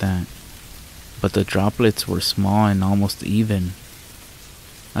something like that, but the droplets were small and almost even.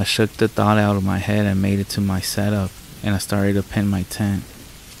 I shook the thought out of my head and made it to my setup, and I started to pin my tent.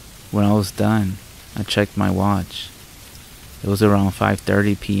 When I was done, I checked my watch. It was around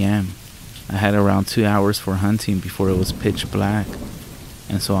 5:30 p.m. I had around 2 hours for hunting before it was pitch black,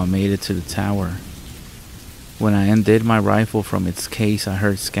 and so I made it to the tower. When I undid my rifle from its case, I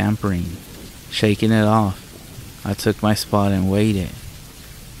heard scampering. Shaking it off, I took my spot and waited.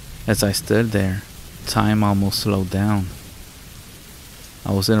 As I stood there, time almost slowed down.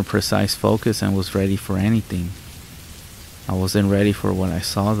 I was in a precise focus and was ready for anything. I wasn't ready for what I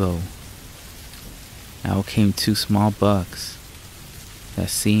saw though. Out came 2 small bucks that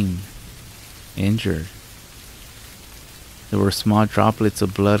seemed injured. There were small droplets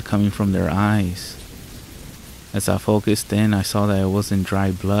of blood coming from their eyes. As I focused in, I saw that it wasn't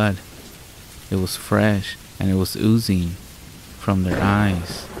dry blood. It was fresh, and it was oozing from their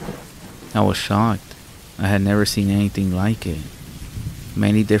eyes. I was shocked. I had never seen anything like it.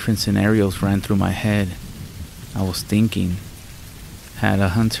 Many different scenarios ran through my head. I was thinking, had a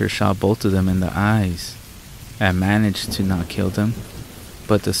hunter shot both of them in the eyes and managed to not kill them?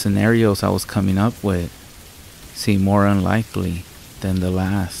 But the scenarios I was coming up with seemed more unlikely than the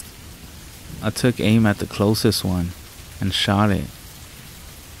last. I took aim at the closest one and shot it.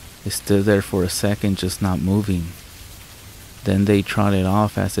 It stood there for a second, just not moving. Then they trotted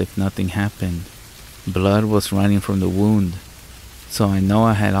off as if nothing happened. Blood was running from the wound, so I know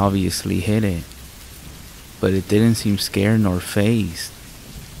I had obviously hit it. But it didn't seem scared nor fazed.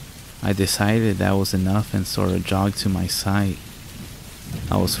 I decided that was enough and sort of jogged to my side.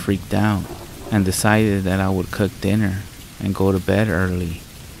 I was freaked out and decided that I would cook dinner and go to bed early.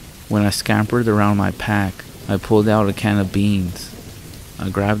 When I scampered around my pack, I pulled out a can of beans. I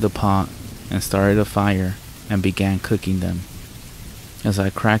grabbed a pot and started a fire and began cooking them. As I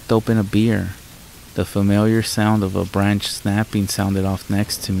cracked open a beer, the familiar sound of a branch snapping sounded off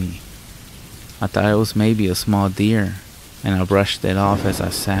next to me. I thought it was maybe a small deer, and I brushed it off as I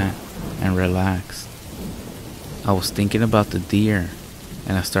sat and relaxed. I was thinking about the deer,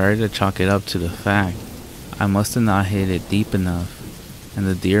 and I started to chalk it up to the fact I must have not hit it deep enough, and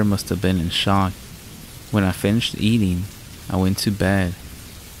the deer must have been in shock. When I finished eating, I went to bed.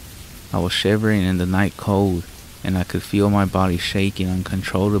 I was shivering in the night cold, and I could feel my body shaking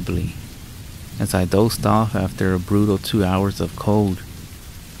uncontrollably. As I dozed off after a brutal 2 hours of cold,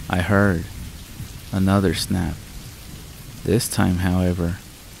 I heard another snap. This time, however,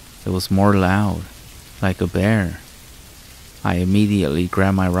 it was more loud, like a bear. I immediately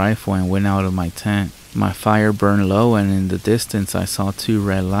grabbed my rifle and went out of my tent. My fire burned low, and in the distance I saw 2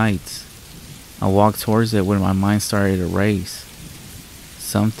 red lights. I walked towards it when my mind started to race.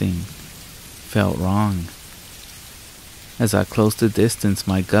 Something felt wrong. As I closed the distance,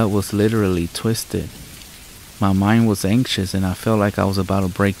 my gut was literally twisted. My mind was anxious and I felt like I was about to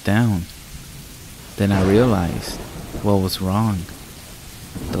break down. Then I realized what was wrong.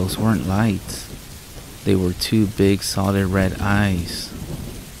 Those weren't lights. They were two big solid red eyes.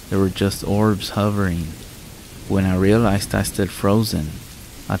 They were just orbs hovering. When I realized, I stood frozen.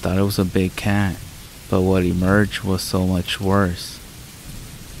 I thought it was a big cat, but what emerged was so much worse.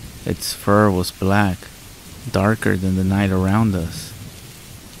 Its fur was black, darker than the night around us.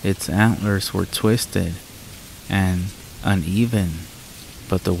 Its antlers were twisted and uneven,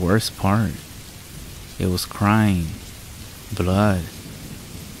 but the worst part, it was crying blood.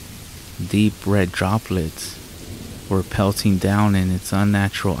 Deep red droplets were pelting down in its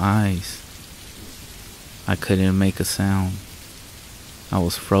unnatural eyes. I couldn't make a sound. I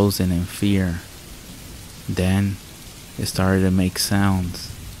was frozen in fear. Then it started to make sounds.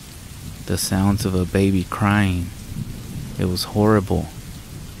 The sounds of a baby crying. It was horrible.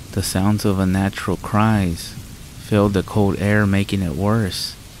 The sounds of unnatural cries filled the cold air, making it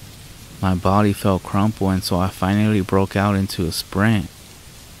worse. My body felt crumpled, and so I finally broke out into a sprint.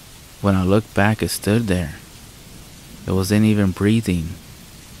 When I looked back, it stood there. It wasn't even breathing,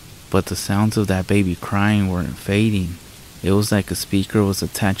 but the sounds of that baby crying weren't fading. It was like a speaker was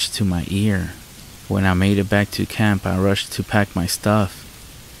attached to my ear. When I made it back to camp, I rushed to pack my stuff.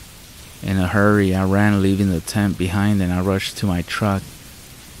 In a hurry, I ran, leaving the tent behind, and I rushed to my truck.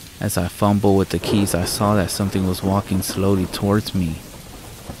 As I fumbled with the keys, I saw that something was walking slowly towards me.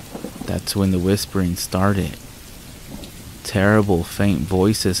 That's when the whispering started. Terrible, faint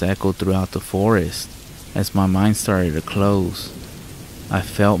voices echoed throughout the forest. As my mind started to close, I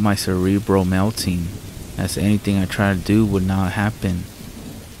felt my cerebral melting, as anything I tried to do would not happen.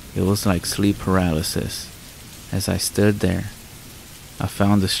 It was like sleep paralysis. As I stood there, I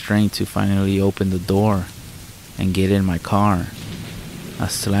found the strength to finally open the door and get in my car. I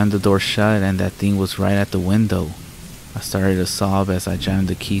slammed the door shut, and that thing was right at the window. I started to sob as I jammed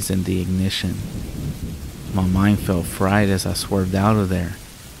the keys in the ignition. My mind felt fried as I swerved out of there.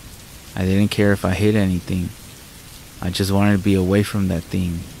 I didn't care if I hit anything. I just wanted to be away from that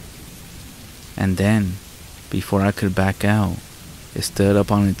thing. And then, before I could back out, it stood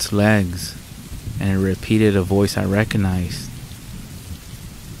up on its legs, and it repeated a voice I recognized.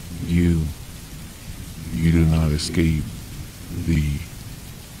 You do not escape. The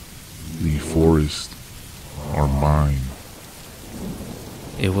forest are mine.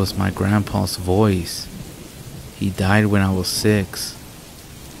 It was my grandpa's voice. He died when I was 6,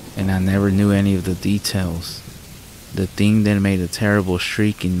 and I never knew any of the details. The thing then made a terrible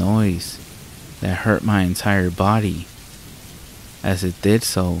shrieking noise that hurt my entire body. As it did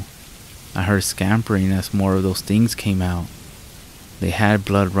so, I heard scampering as more of those things came out. They had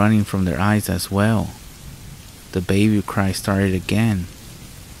blood running from their eyes as well. The baby cry started again,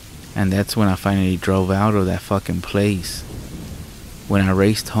 and that's when I finally drove out of that fucking place. When I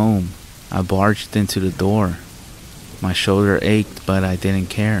raced home, I barged into the door. My shoulder ached, but I didn't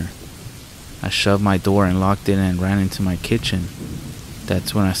care. I shoved my door and locked it and ran into my kitchen.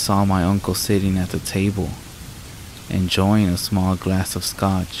 That's when I saw my uncle sitting at the table, enjoying a small glass of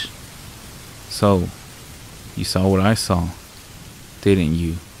scotch. So, you saw what I saw, didn't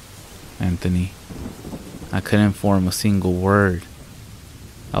you, Anthony? I couldn't form a single word.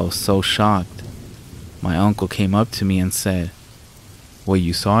 I was so shocked. My uncle came up to me and said, "What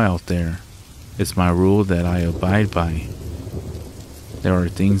you saw out there is my rule that I abide by. There are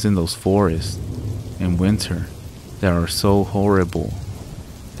things in those forests in winter that are so horrible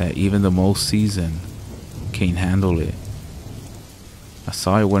that even the most seasoned can't handle it. I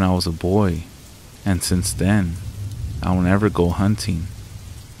saw it when I was a boy, and since then, I will never go hunting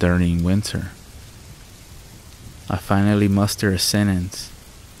during winter." I finally mustered a sentence.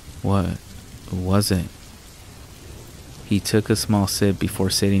 What was it? He took a small sip before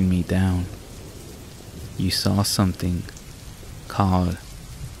sitting me down. "You saw something called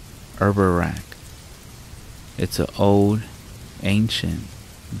Urbarak. It's an old, ancient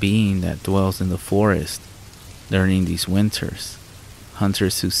being that dwells in the forest during these winters.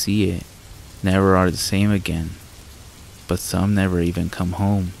 Hunters who see it never are the same again, but some never even come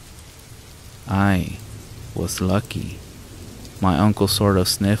home. I was lucky." My uncle sort of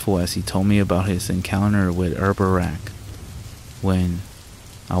sniffled as he told me about his encounter with Urbarak when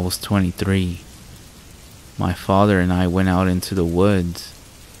I was 23. My father and I went out into the woods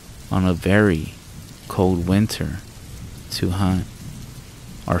on a very cold winter to hunt.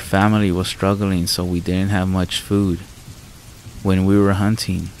 Our family was struggling, so we didn't have much food. When we were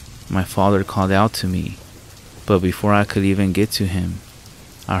hunting, my father called out to me, but before I could even get to him,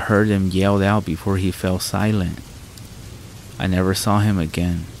 I heard him yelled out before he fell silent. I never saw him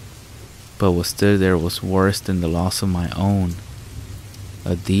again, but what stood there was worse than the loss of my own.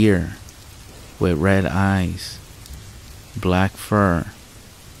 A deer with red eyes, black fur,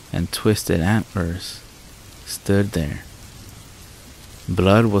 and twisted antlers stood there.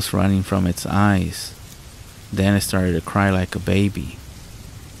 Blood was running from its eyes. Then it started to cry like a baby.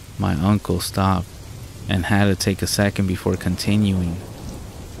 My uncle stopped and had to take a second before continuing.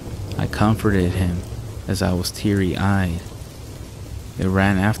 I comforted him as I was teary-eyed. It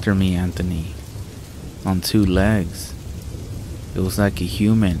ran after me, Anthony, on 2 legs. It was like a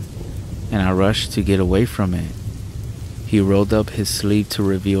human, and I rushed to get away from it. He rolled up his sleeve to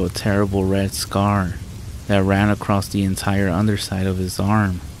reveal a terrible red scar that ran across the entire underside of his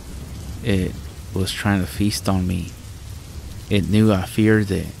arm. It was trying to feast on me. It knew I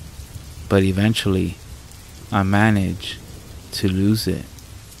feared it, but eventually I managed to lose it.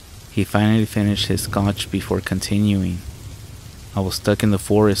 He finally finished his scotch before continuing. I was stuck in the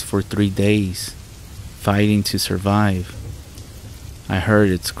forest for 3 days, fighting to survive. I heard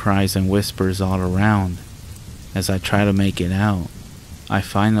its cries and whispers all around. As I tried to make it out, I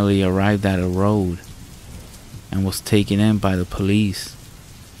finally arrived at a road and was taken in by the police.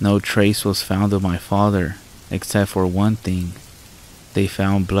 No trace was found of my father, except for one thing. They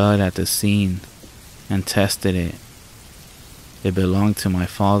found blood at the scene and tested it. It belonged to my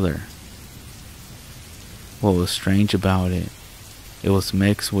father. What was strange about it, it was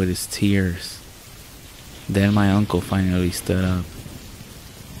mixed with his tears. Then my uncle finally stood up.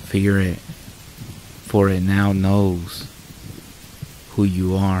 Fear it, for it now knows who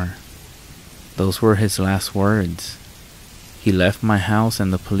you are. Those were his last words. He left my house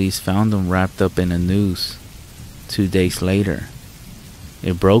and the police found him wrapped up in a noose 2 days later.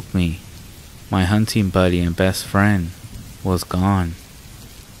 It broke me. My hunting buddy and best friend was gone.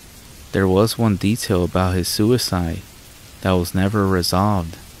 There was one detail about his suicide that was never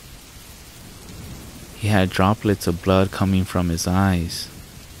resolved. He had droplets of blood coming from his eyes.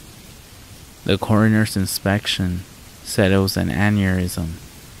 The coroner's inspection said it was an aneurysm,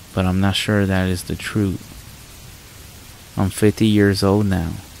 but I'm not sure that is the truth. I'm 50 years old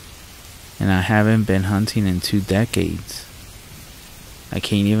now, and I haven't been hunting in 2 decades. I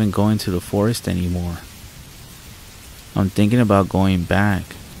can't even go into the forest anymore. I'm thinking about going back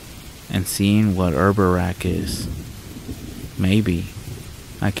and seeing what Herberak is. Maybe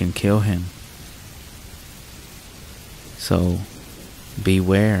I can kill him. So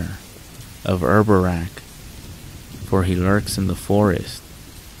beware of Herberak, for he lurks in the forest,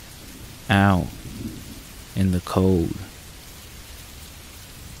 out in the cold.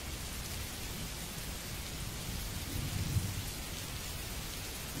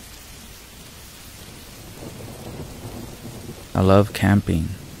 I love camping,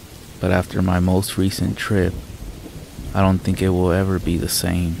 but after my most recent trip, I don't think it will ever be the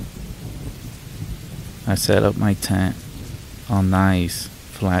same. I set up my tent on nice,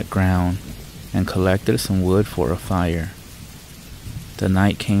 flat ground and collected some wood for a fire. The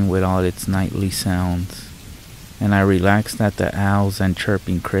night came with all its nightly sounds, and I relaxed at the owls and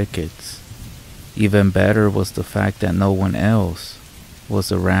chirping crickets. Even better was the fact that no one else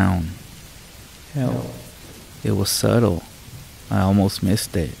was around. Hell, it was subtle. I almost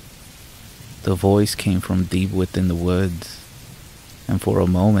missed it. The voice came from deep within the woods, and for a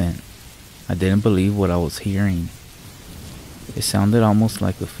moment, I didn't believe what I was hearing. It sounded almost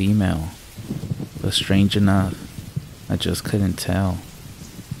like a female, but strange enough, I just couldn't tell.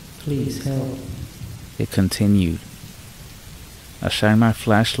 Please help, it continued. I shined my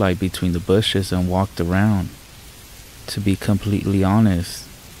flashlight between the bushes and walked around. To be completely honest,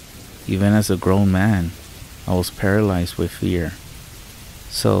 even as a grown man, I was paralyzed with fear.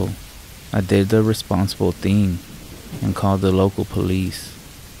 So, I did the responsible thing and called the local police.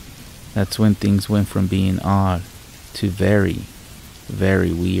 That's when things went from being odd to very,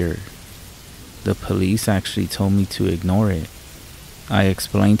 very weird. The police actually told me to ignore it. I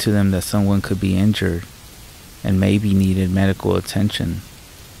explained to them that someone could be injured and maybe needed medical attention,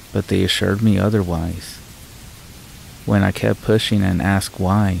 but they assured me otherwise. When I kept pushing and asked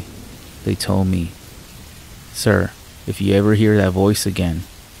why, they told me, "Sir, if you ever hear that voice again,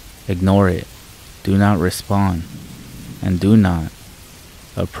 ignore it, do not respond, and do not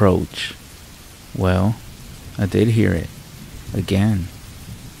approach." Well, I did hear it again,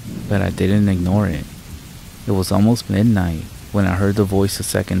 but I didn't ignore it. It was almost midnight when I heard the voice a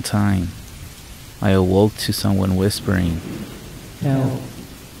second time. I awoke to someone whispering, "Help,"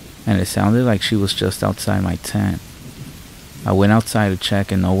 and it sounded like she was just outside my tent. I went outside to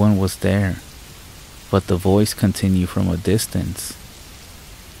check and no one was there, but the voice continued from a distance.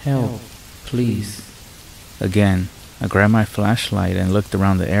 "Help, please." Again, I grabbed my flashlight and looked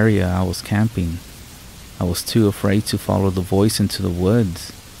around the area I was camping. I was too afraid to follow the voice into the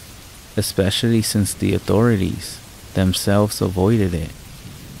woods. especially since the authorities themselves avoided it.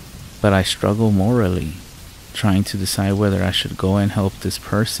 But I struggle morally, trying to decide whether I should go and help this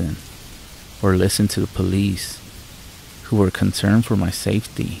person or listen to the police, who were concerned for my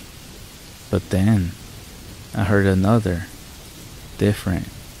safety. But then I heard another, different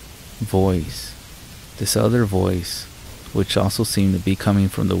voice. This other voice, which also seemed to be coming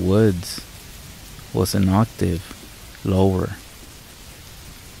from the woods, was an octave lower.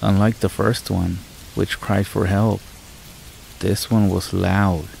 Unlike the first one, which cried for help, this one was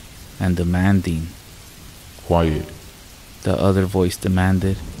loud and demanding. Quiet. The other voice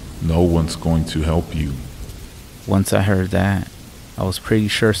demanded. No one's going to help you. Once I heard that, I was pretty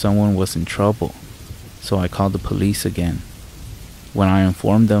sure someone was in trouble, so I called the police again. When I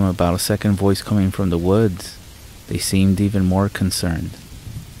informed them about a second voice coming from the woods, they seemed even more concerned.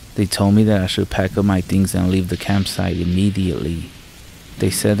 They told me that I should pack up my things and leave the campsite immediately. They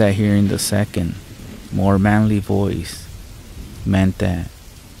said that hearing the second, more manly voice meant that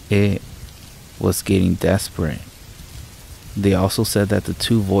it was getting desperate. They also said that the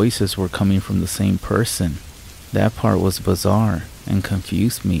two voices were coming from the same person. That part was bizarre and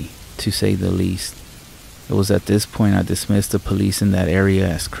confused me, to say the least. It was at this point I dismissed the police in that area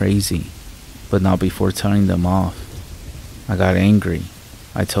as crazy, but not before telling them off. I got angry.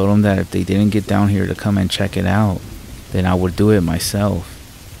 I told them that if they didn't get down here to come and check it out, then I would do it myself.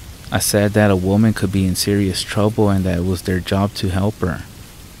 I said that a woman could be in serious trouble and that it was their job to help her,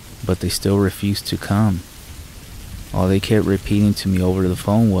 but they still refused to come. All they kept repeating to me over the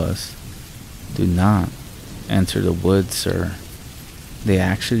phone was, "Do not enter the woods, sir." They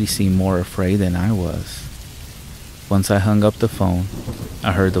actually seemed more afraid than I was. Once I hung up the phone,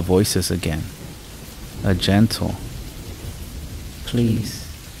 I heard the voices again. A gentle, "Please,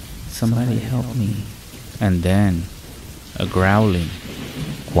 somebody help me." And then a growling.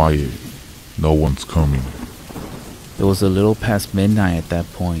 Quiet. No one's coming. It was a little past midnight at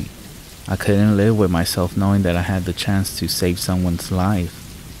that point. I couldn't live with myself knowing that I had the chance to save someone's life,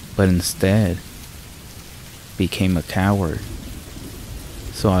 but instead became a coward.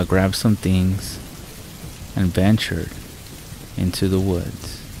 So I grabbed some things and ventured into the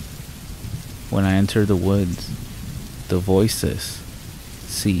woods. When I entered the woods, the voices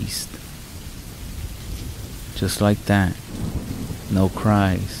ceased. Just like that. No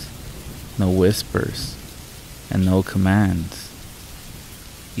cries, no whispers, and no commands.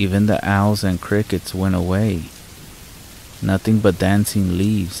 Even the owls and crickets went away. Nothing but dancing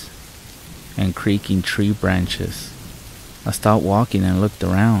leaves and creaking tree branches. I stopped walking and looked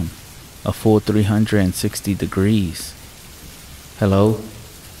around, a full 360 degrees. "Hello?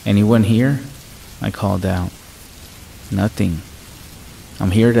 Anyone here?" I called out. Nothing.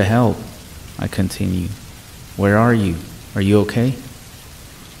 "I'm here to help," I continued. "Where are you? Are you okay?"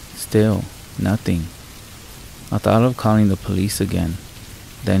 Still, nothing. I thought of calling the police again,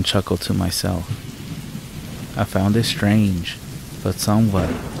 then chuckled to myself. I found it strange, but somewhat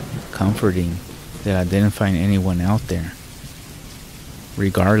comforting that I didn't find anyone out there.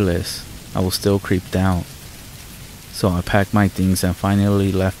 Regardless, I was still creeped out, so I packed my things and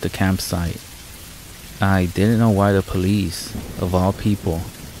finally left the campsite. I didn't know why the police, of all people,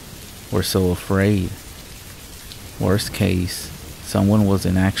 were so afraid. Worst case, someone was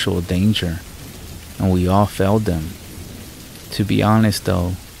in actual danger, and we all failed them. To be honest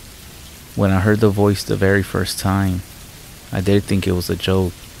though, when I heard the voice the very first time, I did think it was a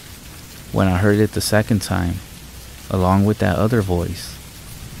joke. When I heard it the second time, along with that other voice,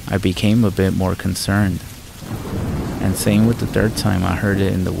 I became a bit more concerned. And same with the third time I heard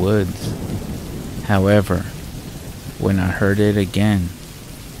it in the woods. However, when I heard it again,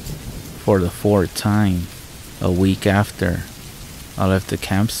 for the fourth time, a week after I left the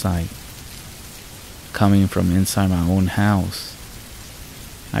campsite, coming from inside my own house,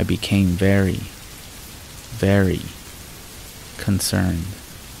 I became very, very concerned.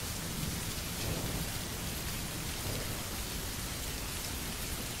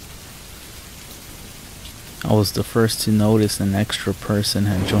 I was the first to notice an extra person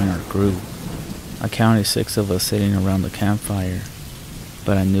had joined our group. I counted 6 of us sitting around the campfire,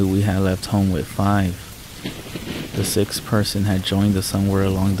 but I knew we had left home with 5. The 6th person had joined us somewhere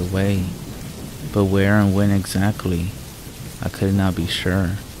along the way, but where and when exactly, I could not be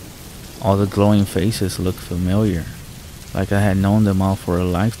sure. All the glowing faces looked familiar, like I had known them all for a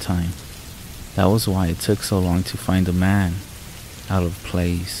lifetime. That was why it took so long to find a man out of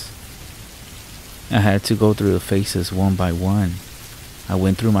place. I had to go through the faces one by one. I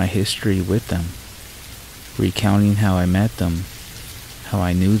went through my history with them, recounting how I met them, how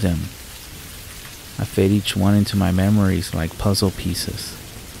I knew them. I fit each one into my memories like puzzle pieces.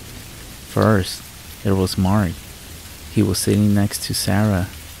 First, there was Mark. He was sitting next to Sarah,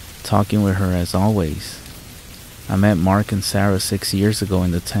 talking with her as always. I met Mark and Sarah 6 years ago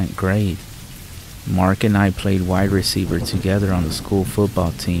in the 10th grade. Mark and I played wide receiver together on the school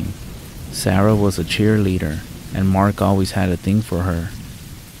football team. Sarah was a cheerleader, and Mark always had a thing for her.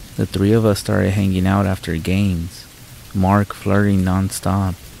 The three of us started hanging out after games, Mark flirting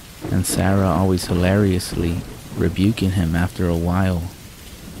non-stop, and Sarah always hilariously rebuking him after a while.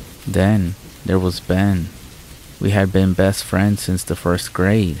 Then there was Ben. We had been best friends since the 1st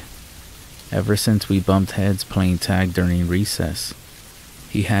grade, ever since we bumped heads playing tag during recess.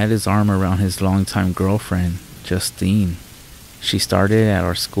 He had his arm around his longtime girlfriend, Justine. She started at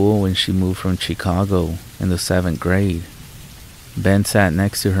our school when she moved from Chicago in the 7th grade. Ben sat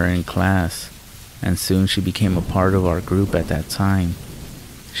next to her in class, and soon she became a part of our group at that time.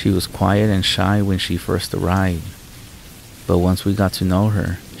 She was quiet and shy when she first arrived, but once we got to know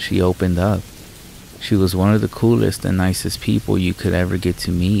her, she opened up. She was one of the coolest and nicest people you could ever get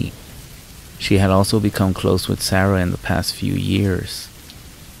to meet. She had also become close with Sarah in the past few years.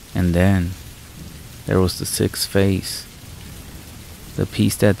 And then, there was the 6th face, the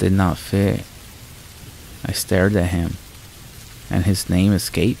piece that did not fit. I stared at him, and his name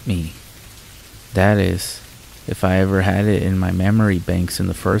escaped me. That is, if I ever had it in my memory banks in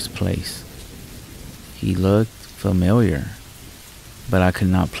the first place. He looked familiar, but I could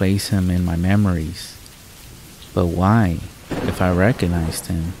not place him in my memories. But why, if I recognized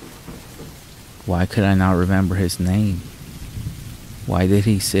him? Why could I not remember his name? Why did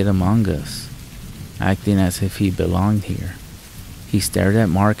he sit among us, acting as if he belonged here? He stared at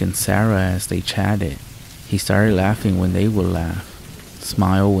Mark and Sarah as they chatted. He started laughing when they would laugh,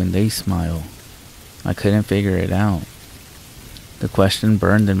 smile when they smiled. I couldn't figure it out. The question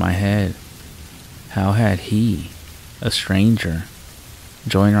burned in my head. How had he, a stranger,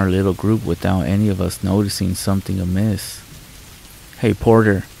 joined our little group without any of us noticing something amiss? Hey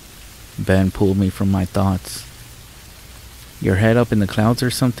Porter, Ben pulled me from my thoughts. Your head up in the clouds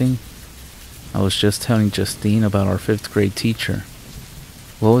or something? I was just telling Justine about our 5th grade teacher.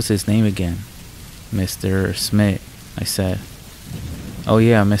 What was his name again? Mr. Smith, I said. Oh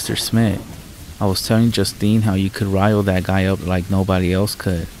yeah, Mr. Smith. I was telling Justine how you could rile that guy up like nobody else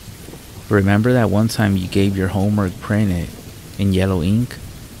could. Remember that one time you gave your homework printed in yellow ink?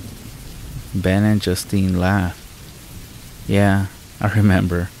 Ben and Justine laughed. Yeah, I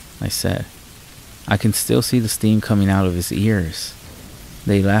remember, I said. I can still see the steam coming out of his ears.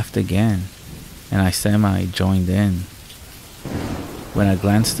 They laughed again, and I semi-joined in. When I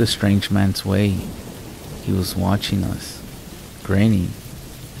glanced the strange man's way, he was watching us, grinning,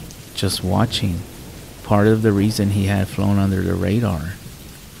 just watching, part of the reason he had flown under the radar.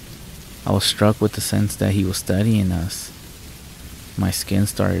 I was struck with the sense that he was studying us. My skin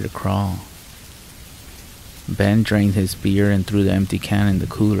started to crawl. Ben drained his beer and threw the empty can in the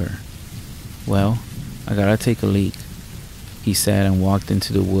cooler. Well, I gotta take a leak, he said and walked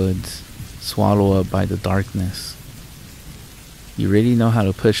into the woods, swallowed up by the darkness. You really know how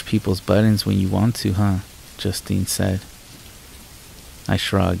to push people's buttons when you want to, huh? Justine said. I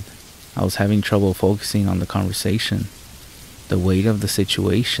shrugged. I was having trouble focusing on the conversation. The weight of the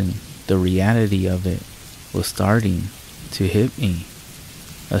situation, the reality of it, was starting to hit me.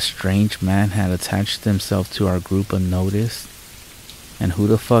 A strange man had attached himself to our group unnoticed, and who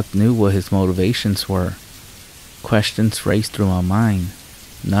the fuck knew what his motivations were? Questions raced through my mind,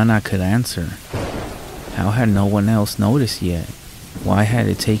 none I could answer. How had no one else noticed yet? Why had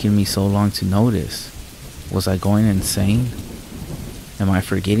it taken me so long to notice? Was I going insane? Am I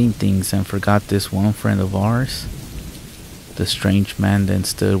forgetting things and forgot this one friend of ours? The strange man then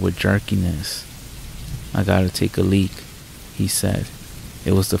stood with jerkiness. I gotta take a leak, he said.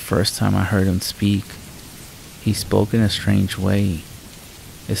 It was the first time I heard him speak. He spoke in a strange way.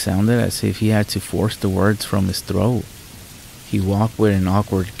 It sounded as if he had to force the words from his throat. He walked with an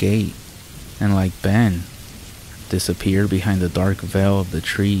awkward gait, and like Ben, disappeared behind the dark veil of the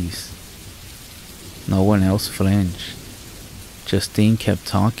trees. No one else flinched. Justine kept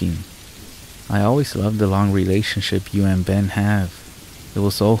talking. I always loved the long relationship you and Ben have. It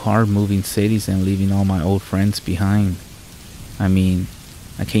was so hard moving cities and leaving all my old friends behind. I mean,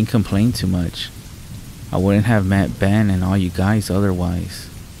 I can't complain too much. I wouldn't have met Ben and all you guys otherwise.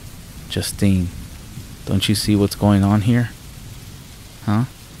 Justine, don't you see what's going on here? Huh?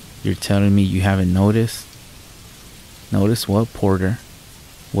 You're telling me you haven't noticed? Notice what, Porter?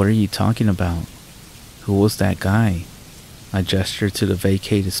 What are you talking about? Who was that guy? I gestured to the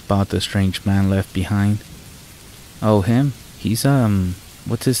vacated spot the strange man left behind. Oh, him? He's,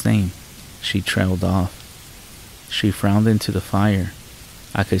 what's his name? She trailed off. She frowned into the fire.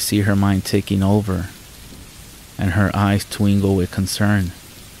 I could see her mind ticking over, and her eyes twinkle with concern.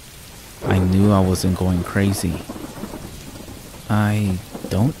 I knew I wasn't going crazy. I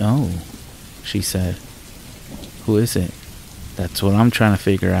don't know, she said. Who is it? That's what I'm trying to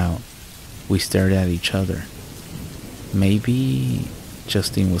figure out. We stared at each other. Maybe...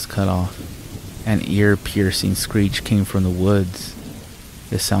 Justine was cut off. An ear-piercing screech came from the woods.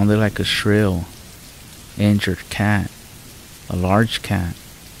 It sounded like a shrill, injured cat. A large cat.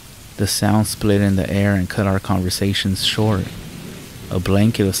 The sound split in the air and cut our conversations short. A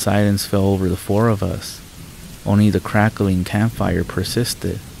blanket of silence fell over the four of us. Only the crackling campfire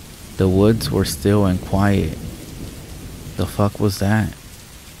persisted. The woods were still and quiet. The fuck was that?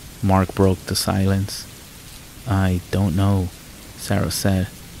 Mark broke the silence. I don't know, Sarah said.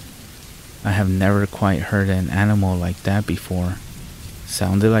 I have never quite heard an animal like that before.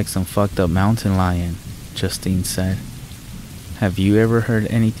 Sounded like some fucked up mountain lion, Justine said. Have you ever heard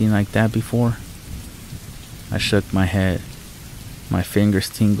anything like that before? I shook my head. My fingers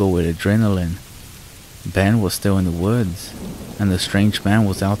tingled with adrenaline. Ben was still in the woods, and the strange man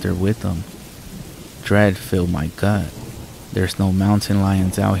was out there with them. Dread filled my gut. There's no mountain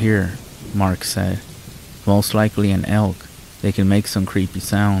lions out here, Mark said. Most likely an elk. They can make some creepy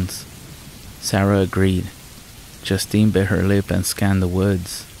sounds. Sarah agreed. Justine bit her lip and scanned the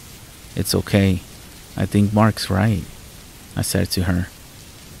woods. It's okay. I think Mark's right, I said to her,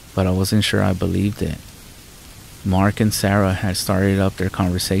 but I wasn't sure I believed it. Mark and Sarah had started up their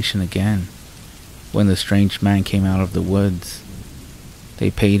conversation again when the strange man came out of the woods.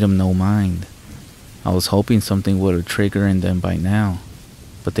 They paid him no mind. I was hoping something would have triggered in them by now,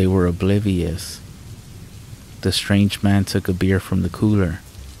 but they were oblivious. The strange man took a beer from the cooler.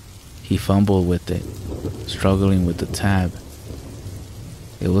 He fumbled with it, struggling with the tab.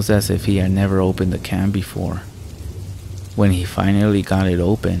 It was as if he had never opened the can before. When he finally got it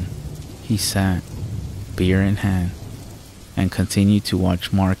open, he sat, beer in hand, and continued to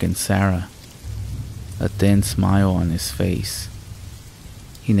watch Mark and Sarah, a thin smile on his face.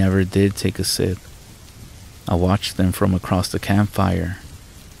 He never did take a sip. I watched them from across the campfire,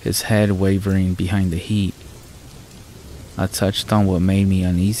 his head wavering behind the heat. I touched on what made me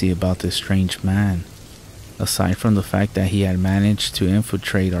uneasy about this strange man, aside from the fact that he had managed to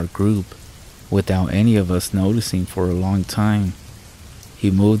infiltrate our group without any of us noticing for a long time. He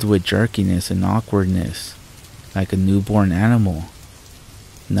moved with jerkiness and awkwardness, like a newborn animal.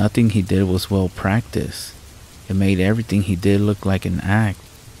 Nothing he did was well practiced. It made everything he did look like an act,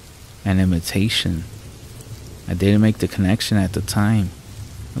 an imitation. I didn't make the connection at the time,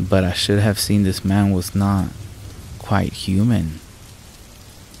 but I should have seen this man was not quite human.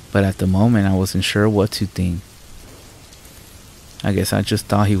 But at the moment I wasn't sure what to think. I guess I just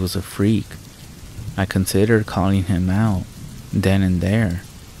thought he was a freak. I considered calling him out, then and there.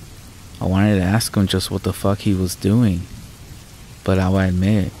 I wanted to ask him just what the fuck he was doing, but I'll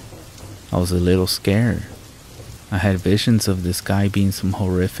admit, I was a little scared. I had visions of this guy being some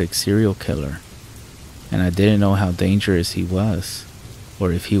horrific serial killer, and I didn't know how dangerous he was,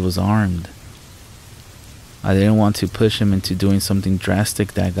 or if he was armed. I didn't want to push him into doing something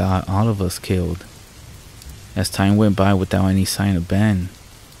drastic that got all of us killed. As time went by without any sign of Ben,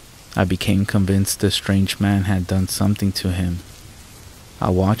 I became convinced the strange man had done something to him. I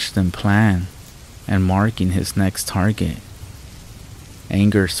watched him plan and marking his next target.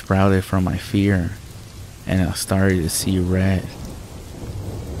 Anger sprouted from my fear, and I started to see red.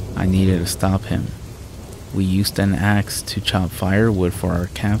 I needed to stop him. We used an axe to chop firewood for our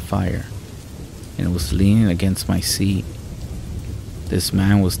campfire, and it was leaning against my seat. This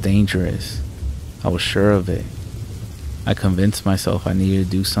man was dangerous. I was sure of it. I convinced myself I needed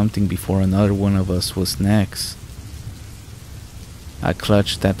to do something before another one of us was next. I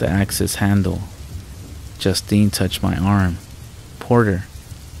clutched at the axe's handle. Justine touched my arm. Porter,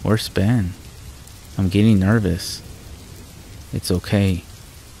 where's Ben? I'm getting nervous. It's okay,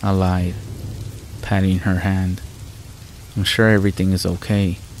 I lied, patting her hand. I'm sure everything is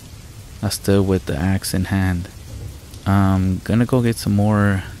okay. I stood with the axe in hand. I'm gonna go get some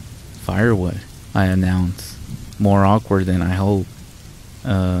more firewood, I announced, more awkward than I hoped.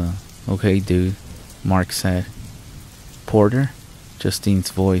 Okay, dude, Mark said. Porter? Justine's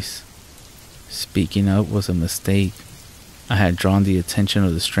voice. Speaking up was a mistake. I had drawn the attention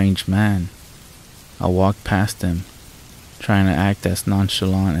of the strange man. I walked past him, trying to act as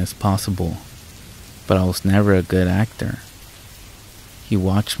nonchalant as possible, but I was never a good actor. He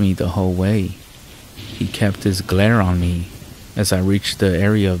watched me the whole way. He kept his glare on me as I reached the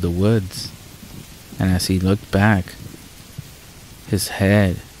area of the woods, and as he looked back, his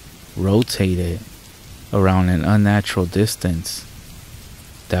head rotated around an unnatural distance.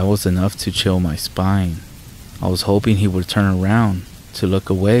 That was enough to chill my spine. I was hoping he would turn around to look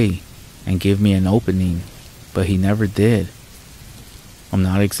away and give me an opening, but he never did. I'm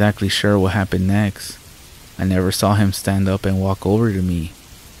not exactly sure what happened next. I never saw him stand up and walk over to me.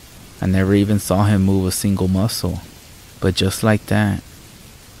 I never even saw him move a single muscle. But just like that,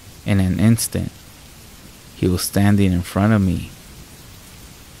 in an instant, he was standing in front of me,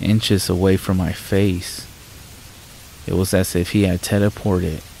 inches away from my face. It was as if he had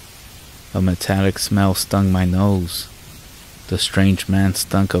teleported. A metallic smell stung my nose. The strange man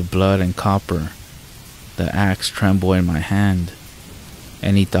stunk of blood and copper. The axe trembled in my hand.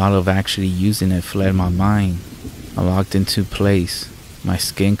 Any thought of actually using it fled my mind. I locked into place, my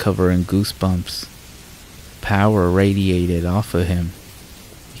skin covered in goosebumps. Power radiated off of him.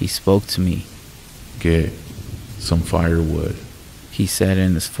 He spoke to me. Get some firewood, He said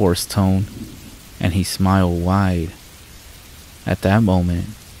in his forced tone, and he smiled wide. At that moment,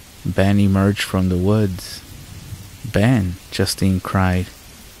 Ben emerged from the woods. Ben, Justine cried.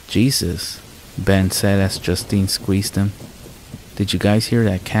 Jesus, Ben said as Justine squeezed him. Did you guys hear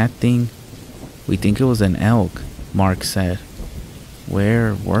that cat thing? We think it was an elk, Mark said.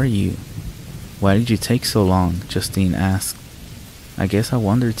 Where were you? Why did you take so long? Justine asked. I guess I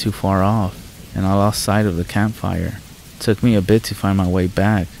wandered too far off, and I lost sight of the campfire. Took me a bit to find my way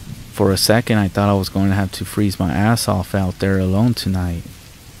back. For a second I thought I was going to have to freeze my ass off out there alone tonight.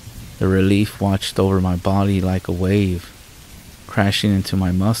 The relief washed over my body like a wave, crashing into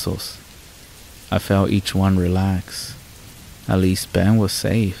my muscles. I felt each one relax. At least Ben was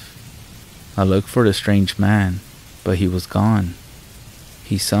safe. I looked for the strange man, but he was gone.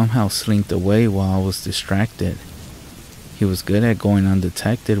 He somehow slinked away while I was distracted. He was good at going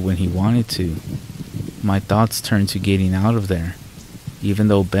undetected when he wanted to. My thoughts turned to getting out of there. Even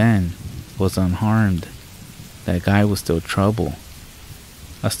though Ben was unharmed, that guy was still trouble.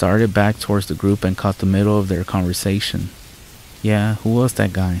 I started back towards the group and caught the middle of their conversation. Yeah, who was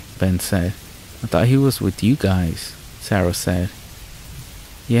that guy? Ben said. I thought he was with you guys, Sarah said.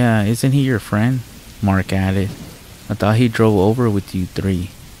 Yeah, isn't he your friend? Mark added. I thought he drove over with you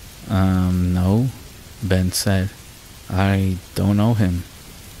three. No, Ben said. I don't know him.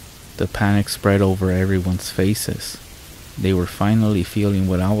 The panic spread over everyone's faces. They were finally feeling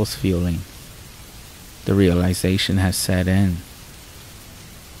what I was feeling. The realization had set in.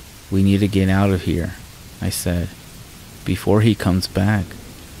 We need to get out of here, I said, before he comes back.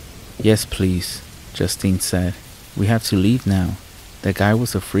 Yes, please, Justine said. We have to leave now. That guy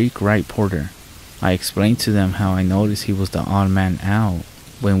was a freak, right, Porter? I explained to them how I noticed he was the odd man out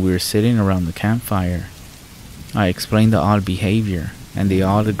when we were sitting around the campfire. I explained the odd behavior, and they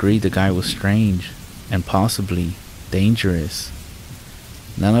all agreed the guy was strange and possibly dangerous.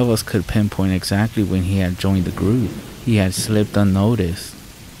 None of us could pinpoint exactly when he had joined the group. He had slipped unnoticed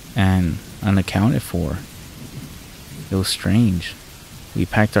and unaccounted for. It was strange. We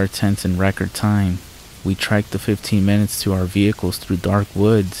packed our tents in record time. We trekked the 15 minutes to our vehicles through dark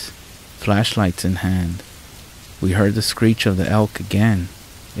woods, flashlights in hand. We heard the screech of the elk again,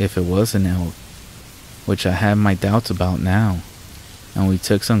 if it was an elk, which I had my doubts about now, and we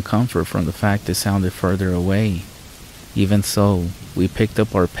took some comfort from the fact it sounded further away. Even so, we picked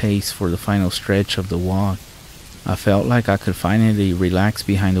up our pace for the final stretch of the walk. I felt like I could finally relax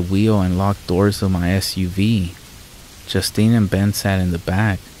behind the wheel and lock doors of my SUV. Justine and Ben sat in the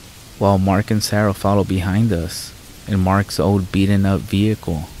back, while Mark and Sarah followed behind us in Mark's old beaten-up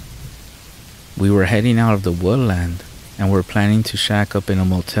vehicle. We were heading out of the woodland and were planning to shack up in a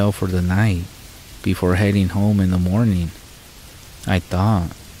motel for the night before heading home in the morning. I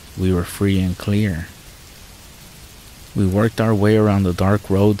thought we were free and clear. We worked our way around the dark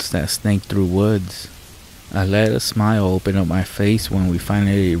roads that snaked through woods. I let a smile open up my face when we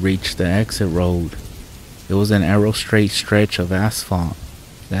finally reached the exit road. It was an arrow-straight stretch of asphalt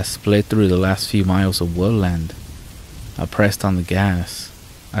that split through the last few miles of woodland. I pressed on the gas.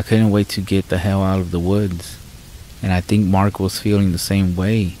 I couldn't wait to get the hell out of the woods, and I think Mark was feeling the same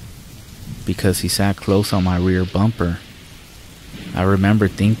way because he sat close on my rear bumper. I remember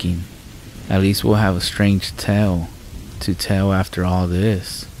thinking, at least we'll have a strange tale to tell after all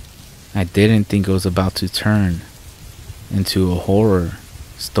this. I didn't think it was about to turn into a horror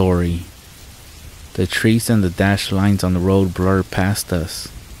story. The trees and the dashed lines on the road blurred past us.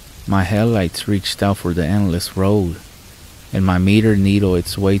 My headlights reached out for the endless road, and my meter needled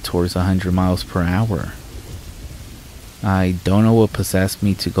its way towards 100 miles per hour. I don't know what possessed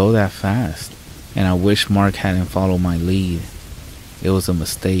me to go that fast, and I wish Mark hadn't followed my lead. It was a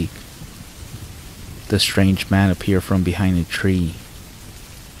mistake. The strange man appeared from behind a tree.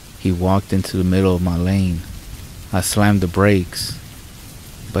 He walked into the middle of my lane. I slammed the brakes,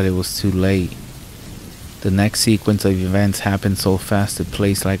 but it was too late. The next sequence of events happened so fast it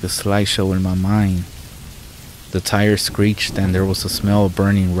plays like a slideshow in my mind. The tires screeched and there was a smell of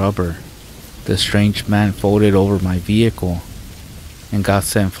burning rubber. The strange man folded over my vehicle and got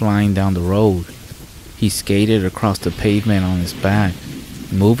sent flying down the road. He skated across the pavement on his back,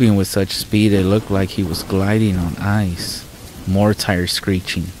 moving with such speed it looked like he was gliding on ice. More tires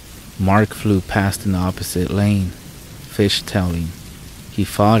screeching. Mark flew past in the opposite lane, fishtailing. He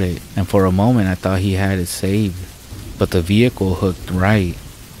fought it, and for a moment I thought he had it saved, but the vehicle hooked right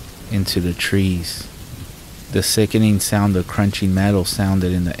into the trees. The sickening sound of crunching metal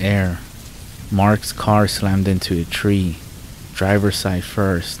sounded in the air. Mark's car slammed into a tree, driver's side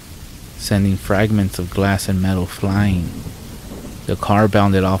first, sending fragments of glass and metal flying. The car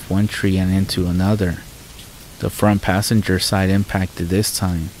bounded off one tree and into another. The front passenger side impacted this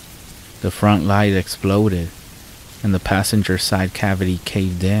time. The front light exploded, and the passenger side cavity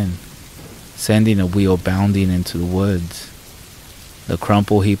caved in, sending a wheel bounding into the woods. The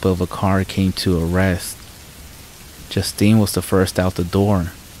crumpled heap of a car came to a rest. Justine was the first out the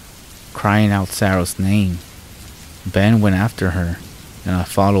door, crying out Sarah's name. Ben went after her, and I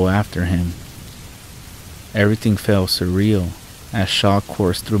followed after him. Everything felt surreal as shock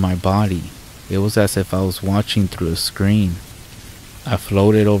coursed through my body. It was as if I was watching through a screen. I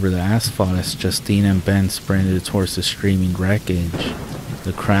floated over the asphalt as Justine and Ben sprinted towards the streaming wreckage.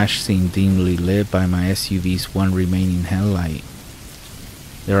 The crash seemed dimly lit by my SUV's one remaining headlight.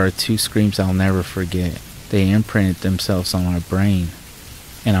 There are two screams I'll never forget. They imprinted themselves on my brain,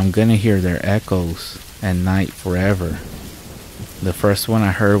 and I'm gonna hear their echoes at night forever. The first one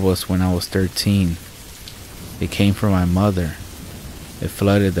I heard was when I was 13. It came from my mother. It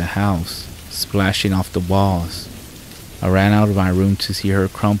flooded the house, splashing off the walls. I ran out of my room to see her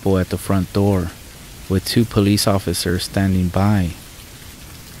crumple at the front door, with two police officers standing by.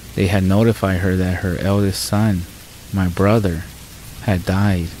 They had notified her that her eldest son, my brother, had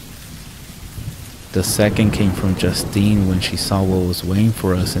died. The second came from Justine when she saw what was waiting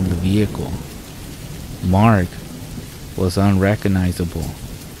for us in the vehicle. Mark was unrecognizable.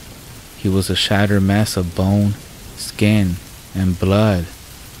 He was a shattered mess of bone, skin, and blood,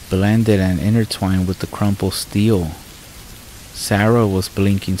 blended and intertwined with the crumpled steel. Sarah was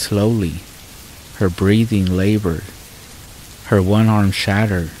blinking slowly. Her breathing labored. Her one arm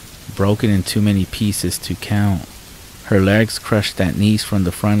shattered, broken in too many pieces to count. Her legs crushed at knees from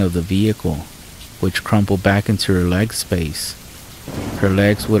the front of the vehicle, which crumpled back into her leg space. Her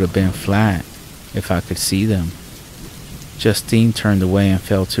legs would have been flat if I could see them. Justine turned away and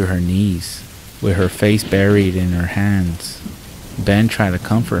fell to her knees, with her face buried in her hands. Ben tried to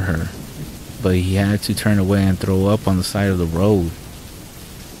comfort her, but he had to turn away and throw up on the side of the road.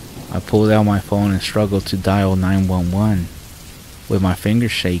 I pulled out my phone and struggled to dial 911. With my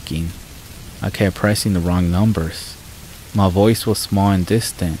fingers shaking, I kept pressing the wrong numbers. My voice was small and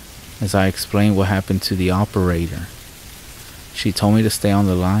distant as I explained what happened to the operator. She told me to stay on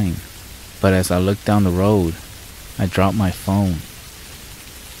the line, but as I looked down the road, I dropped my phone.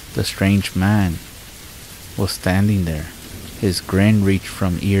 The strange man was standing there. His grin reached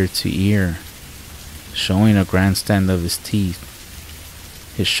from ear to ear, showing a grandstand of his teeth.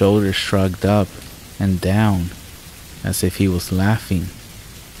 His shoulders shrugged up and down as if he was laughing.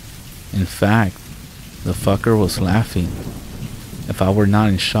 In fact, the fucker was laughing. If I were not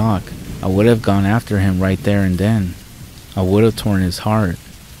in shock, I would have gone after him right there and then. I would have torn his heart,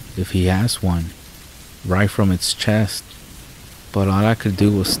 if he has one, right from its chest. But all I could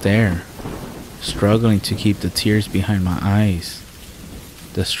do was stare, struggling to keep the tears behind my eyes.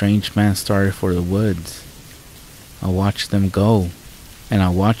 The strange man started for the woods. I watched them go, and I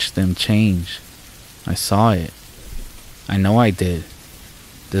watched them change. I saw it. I know I did.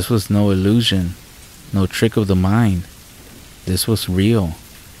 This was no illusion, no trick of the mind. This was real.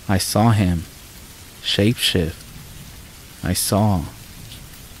 I saw him. Shapeshift. I saw.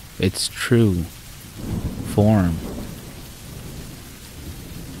 It's true. Form.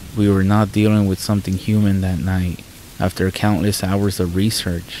 We were not dealing with something human that night. After countless hours of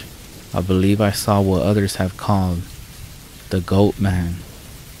research, I believe I saw what others have called the goat man.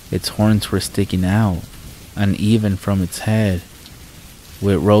 Its horns were sticking out, uneven from its head,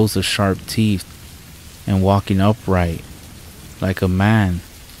 with rows of sharp teeth, and walking upright, like a man,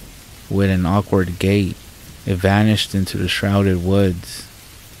 with an awkward gait. It vanished into the shrouded woods.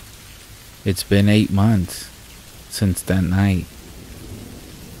 It's been 8 months since that night.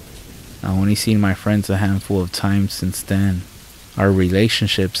 I've only seen my friends a handful of times since then. Our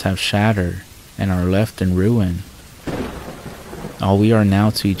relationships have shattered and are left in ruin. All we are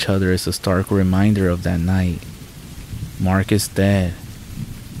now to each other is a stark reminder of that night. Mark is dead.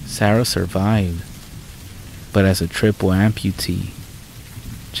 Sarah survived, but as a triple amputee.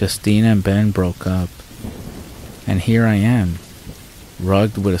 Justine and Ben broke up, and here I am,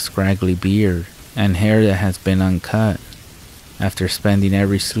 rugged with a scraggly beard and hair that has been uncut, after spending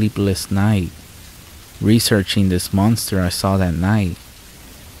every sleepless night researching this monster I saw that night,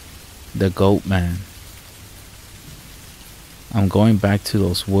 the Goat Man. I'm going back to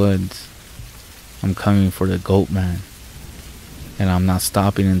those woods. I'm coming for the Goat Man, and I'm not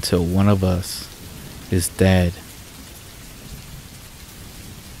stopping until one of us is dead.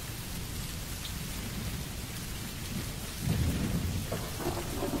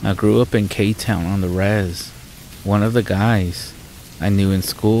 I grew up in K-Town on the res. One of the guys I knew in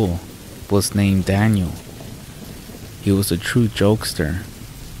school was named Daniel. He was a true jokester.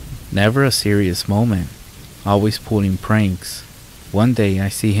 Never a serious moment, always pulling pranks. One day I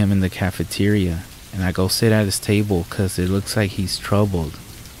see him in the cafeteria, and I go sit at his table cause it looks like he's troubled.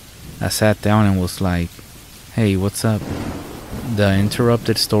 I sat down and was like, "Hey, what's up?" The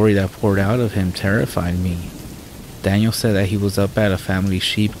interrupted story that poured out of him terrified me. Daniel said that he was up at a family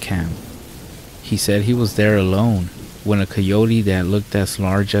sheep camp. He said he was there alone when a coyote that looked as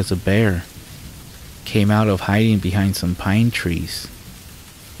large as a bear came out of hiding behind some pine trees.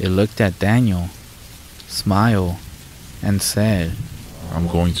 It looked at Daniel, smiled, and said, I'm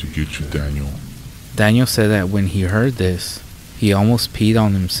going to get you, Daniel. Daniel said that when he heard this, he almost peed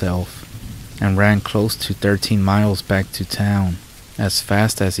on himself and ran close to 13 miles back to town as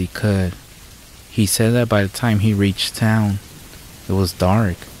fast as he could. He said that by the time he reached town, it was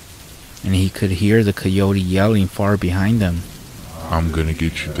dark, and he could hear the coyote yelling far behind him. I'm gonna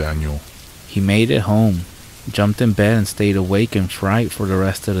get you, Daniel. He made it home, jumped in bed and stayed awake in fright for the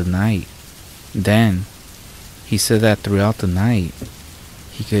rest of the night. Then, he said that throughout the night,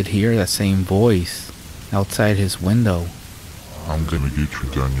 he could hear that same voice outside his window. I'm gonna get you,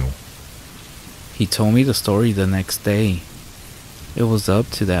 Daniel. He told me the story the next day. It was up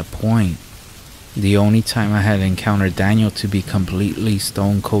to that point the only time I had encountered Daniel to be completely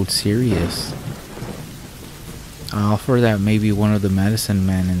stone cold serious. I offer that maybe one of the medicine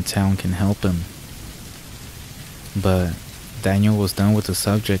men in town can help him. But Daniel was done with the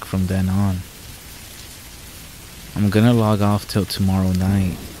subject from then on. I'm gonna log off till tomorrow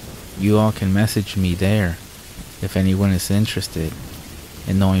night. You all can message me there if anyone is interested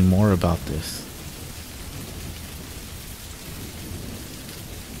in knowing more about this.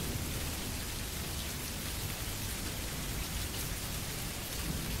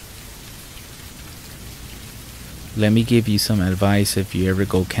 Let me give you some advice if you ever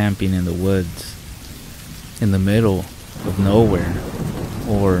go camping in the woods, in the middle of nowhere,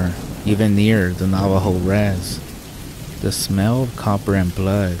 or even near the Navajo res. The smell of copper and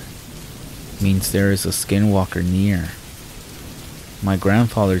blood means there is a skinwalker near. My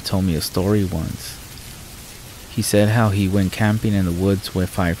grandfather told me a story once. He said how he went camping in the woods with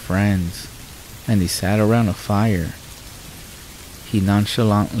 5 friends, and they sat around a fire. He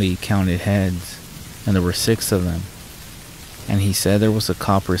nonchalantly counted heads, and there were 6 of them, and he said there was a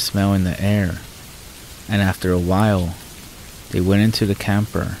copper smell in the air, and after a while, they went into the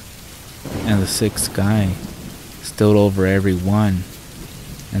camper, and the 6th guy stood over every one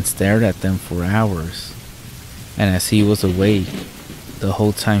and stared at them for hours, and as he was awake, the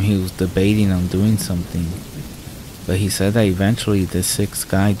whole time he was debating on doing something, but he said that eventually this 6th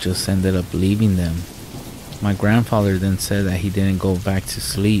guy just ended up leaving them. My grandfather then said that he didn't go back to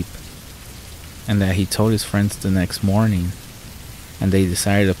sleep, and that he told his friends the next morning, and they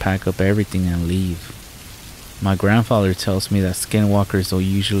decided to pack up everything and leave. My grandfather tells me that skinwalkers will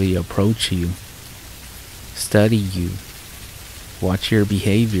usually approach you, study you, watch your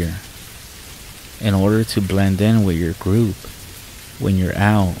behavior, in order to blend in with your group when you're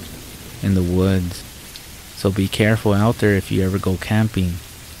out in the woods. So be careful out there if you ever go camping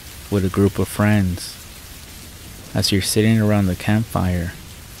with a group of friends. As you're sitting around the campfire,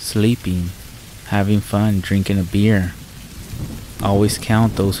 sleeping, having fun, drinking a beer, always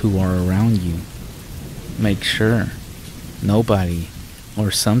count those who are around you. Make sure nobody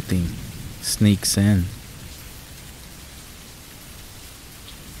or something sneaks in.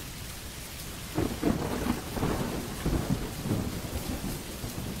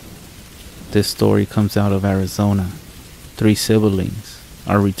 This story comes out of Arizona. 3 siblings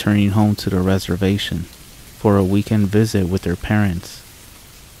are returning home to the reservation for a weekend visit with their parents.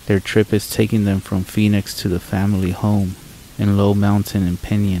 Their trip is taking them from Phoenix to the family home in Low Mountain in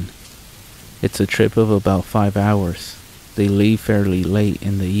Pinyon. It's a trip of about 5 hours. They leave fairly late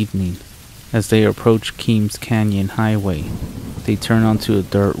in the evening. As they approach Keams Canyon Highway, they turn onto a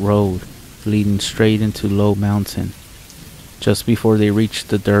dirt road leading straight into Low Mountain. Just before they reached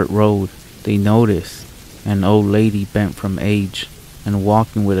the dirt road, they noticed an old lady bent from age and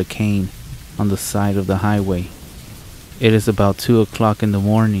walking with a cane on the side of the highway. It is about 2 o'clock in the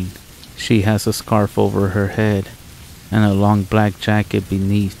morning. She has a scarf over her head and a long black jacket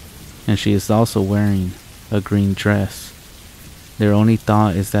beneath, and she is also wearing a green dress. Their only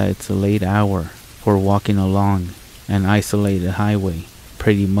thought is that it's a late hour for walking along an isolated highway,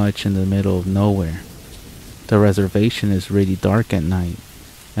 pretty much in the middle of nowhere. The reservation is really dark at night,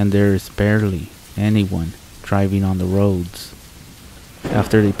 and there is barely anyone driving on the roads.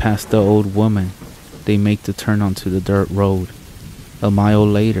 After they pass the old woman, they make the turn onto the dirt road. A mile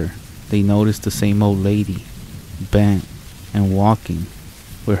later, they notice the same old lady, bent and walking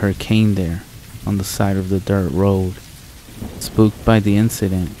with her cane there on the side of the dirt road. Spooked by the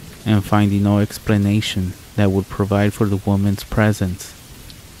incident and finding no explanation that would provide for the woman's presence,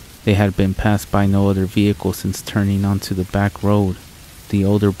 they had been passed by no other vehicle since turning onto the back road. The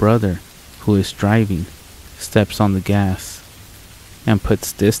older brother, who is driving, steps on the gas and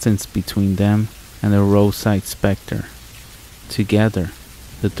puts distance between them and the roadside specter. Together,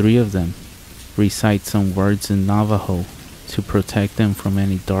 the three of them recite some words in Navajo to protect them from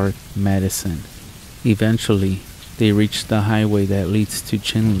any dark medicine. Eventually, they reach the highway that leads to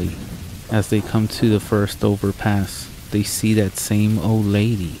Chinle. As they come to the first overpass, they see that same old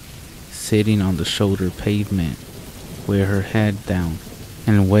lady sitting on the shoulder pavement with her head down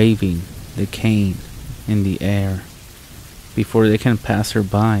and waving the cane in the air. Before they can pass her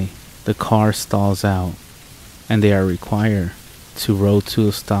by, the car stalls out and they are required to roll to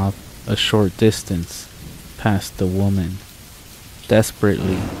a stop a short distance past the woman.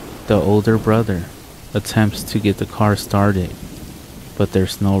 Desperately, the older brother attempts to get the car started, but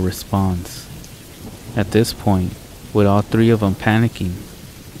there's no response. At this point, with all three of them panicking,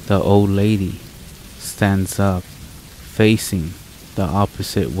 the old lady stands up, facing the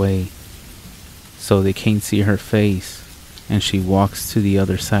opposite way, so they can't see her face, and she walks to the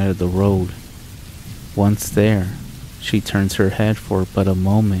other side of the road. Once there, she turns her head for but a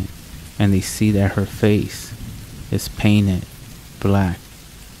moment, and they see that her face is painted black.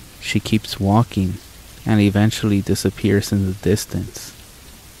 She keeps walking and eventually disappears in the distance.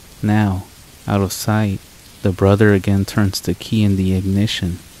 Now, out of sight, the brother again turns the key in the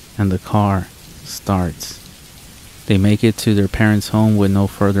ignition and the car starts. They make it to their parents' home with no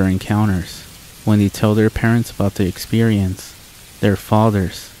further encounters. When they tell their parents about the experience, their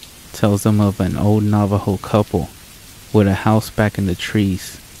fathers tells them of an old Navajo couple with a house back in the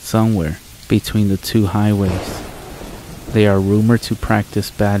trees somewhere between the two highways. They are rumored to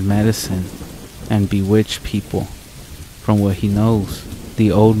practice bad medicine and bewitch people. From what he knows,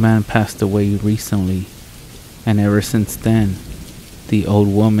 the old man passed away recently, and ever since then, the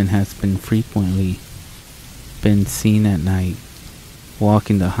old woman has been frequently seen at night,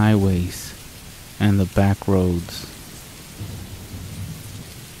 walking the highways and the back roads.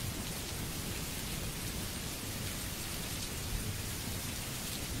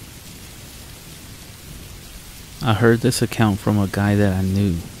 I heard this account from a guy that I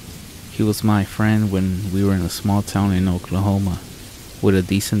knew. He was my friend when we were in a small town in Oklahoma with a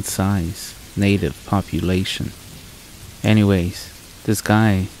decent size native population. Anyways, this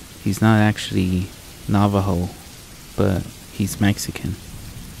guy, he's not actually Navajo, but he's Mexican.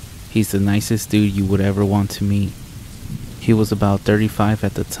 He's the nicest dude you would ever want to meet. He was about 35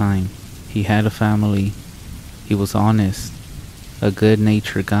 at the time. He had a family. He was honest, a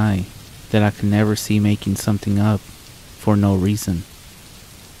good-natured guy that I could never see making something up for no reason.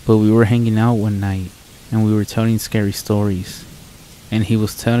 But we were hanging out one night and we were telling scary stories, and he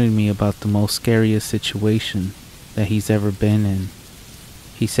was telling me about the most scariest situation that he's ever been in.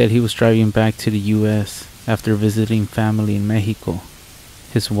 He said he was driving back to the US after visiting family in Mexico.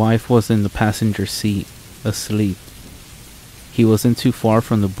 His wife was in the passenger seat, asleep. He wasn't too far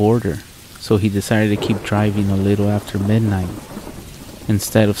from the border, so he decided to keep driving a little after midnight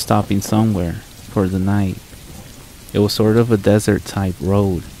instead of stopping somewhere for the night. It was sort of a desert type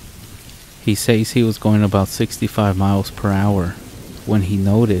road. He says he was going about 65 miles per hour when he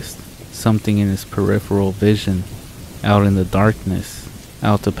noticed something in his peripheral vision out in the darkness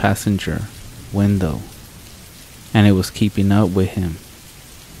out the passenger window, and it was keeping up with him.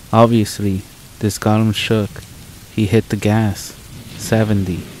 Obviously, this got him shook. He hit the gas,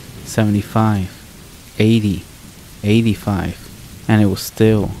 70, 75, 80, 85, and it was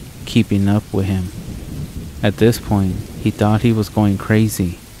still keeping up with him. At this point, he thought he was going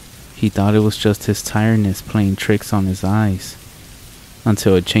crazy. He thought it was just his tiredness playing tricks on his eyes,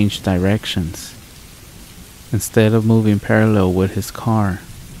 until it changed directions. Instead of moving parallel with his car,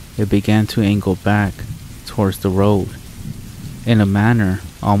 it began to angle back towards the road, in a manner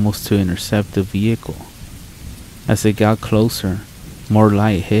almost to intercept the vehicle. As it got closer, more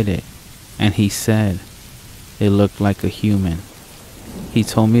light hit it, and he said it looked like a human. He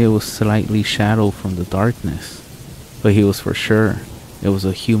told me it was slightly shadowed from the darkness, but he was for sure it was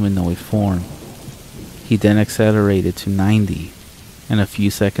a humanoid form. He then accelerated to 90, and a few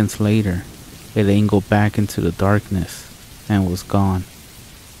seconds later, it angled back into the darkness and was gone.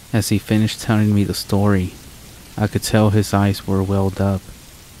 As he finished telling me the story, I could tell his eyes were welled up,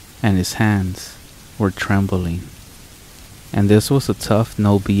 and his hands were trembling. And this was a tough,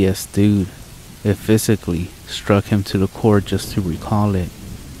 no BS dude. It physically struck him to the core just to recall it.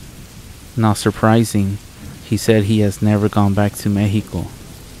 Not surprising, he said he has never gone back to Mexico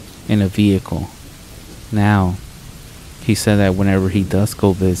in a vehicle. Now, he said that whenever he does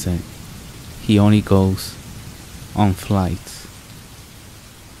go visit, he only goes on flights.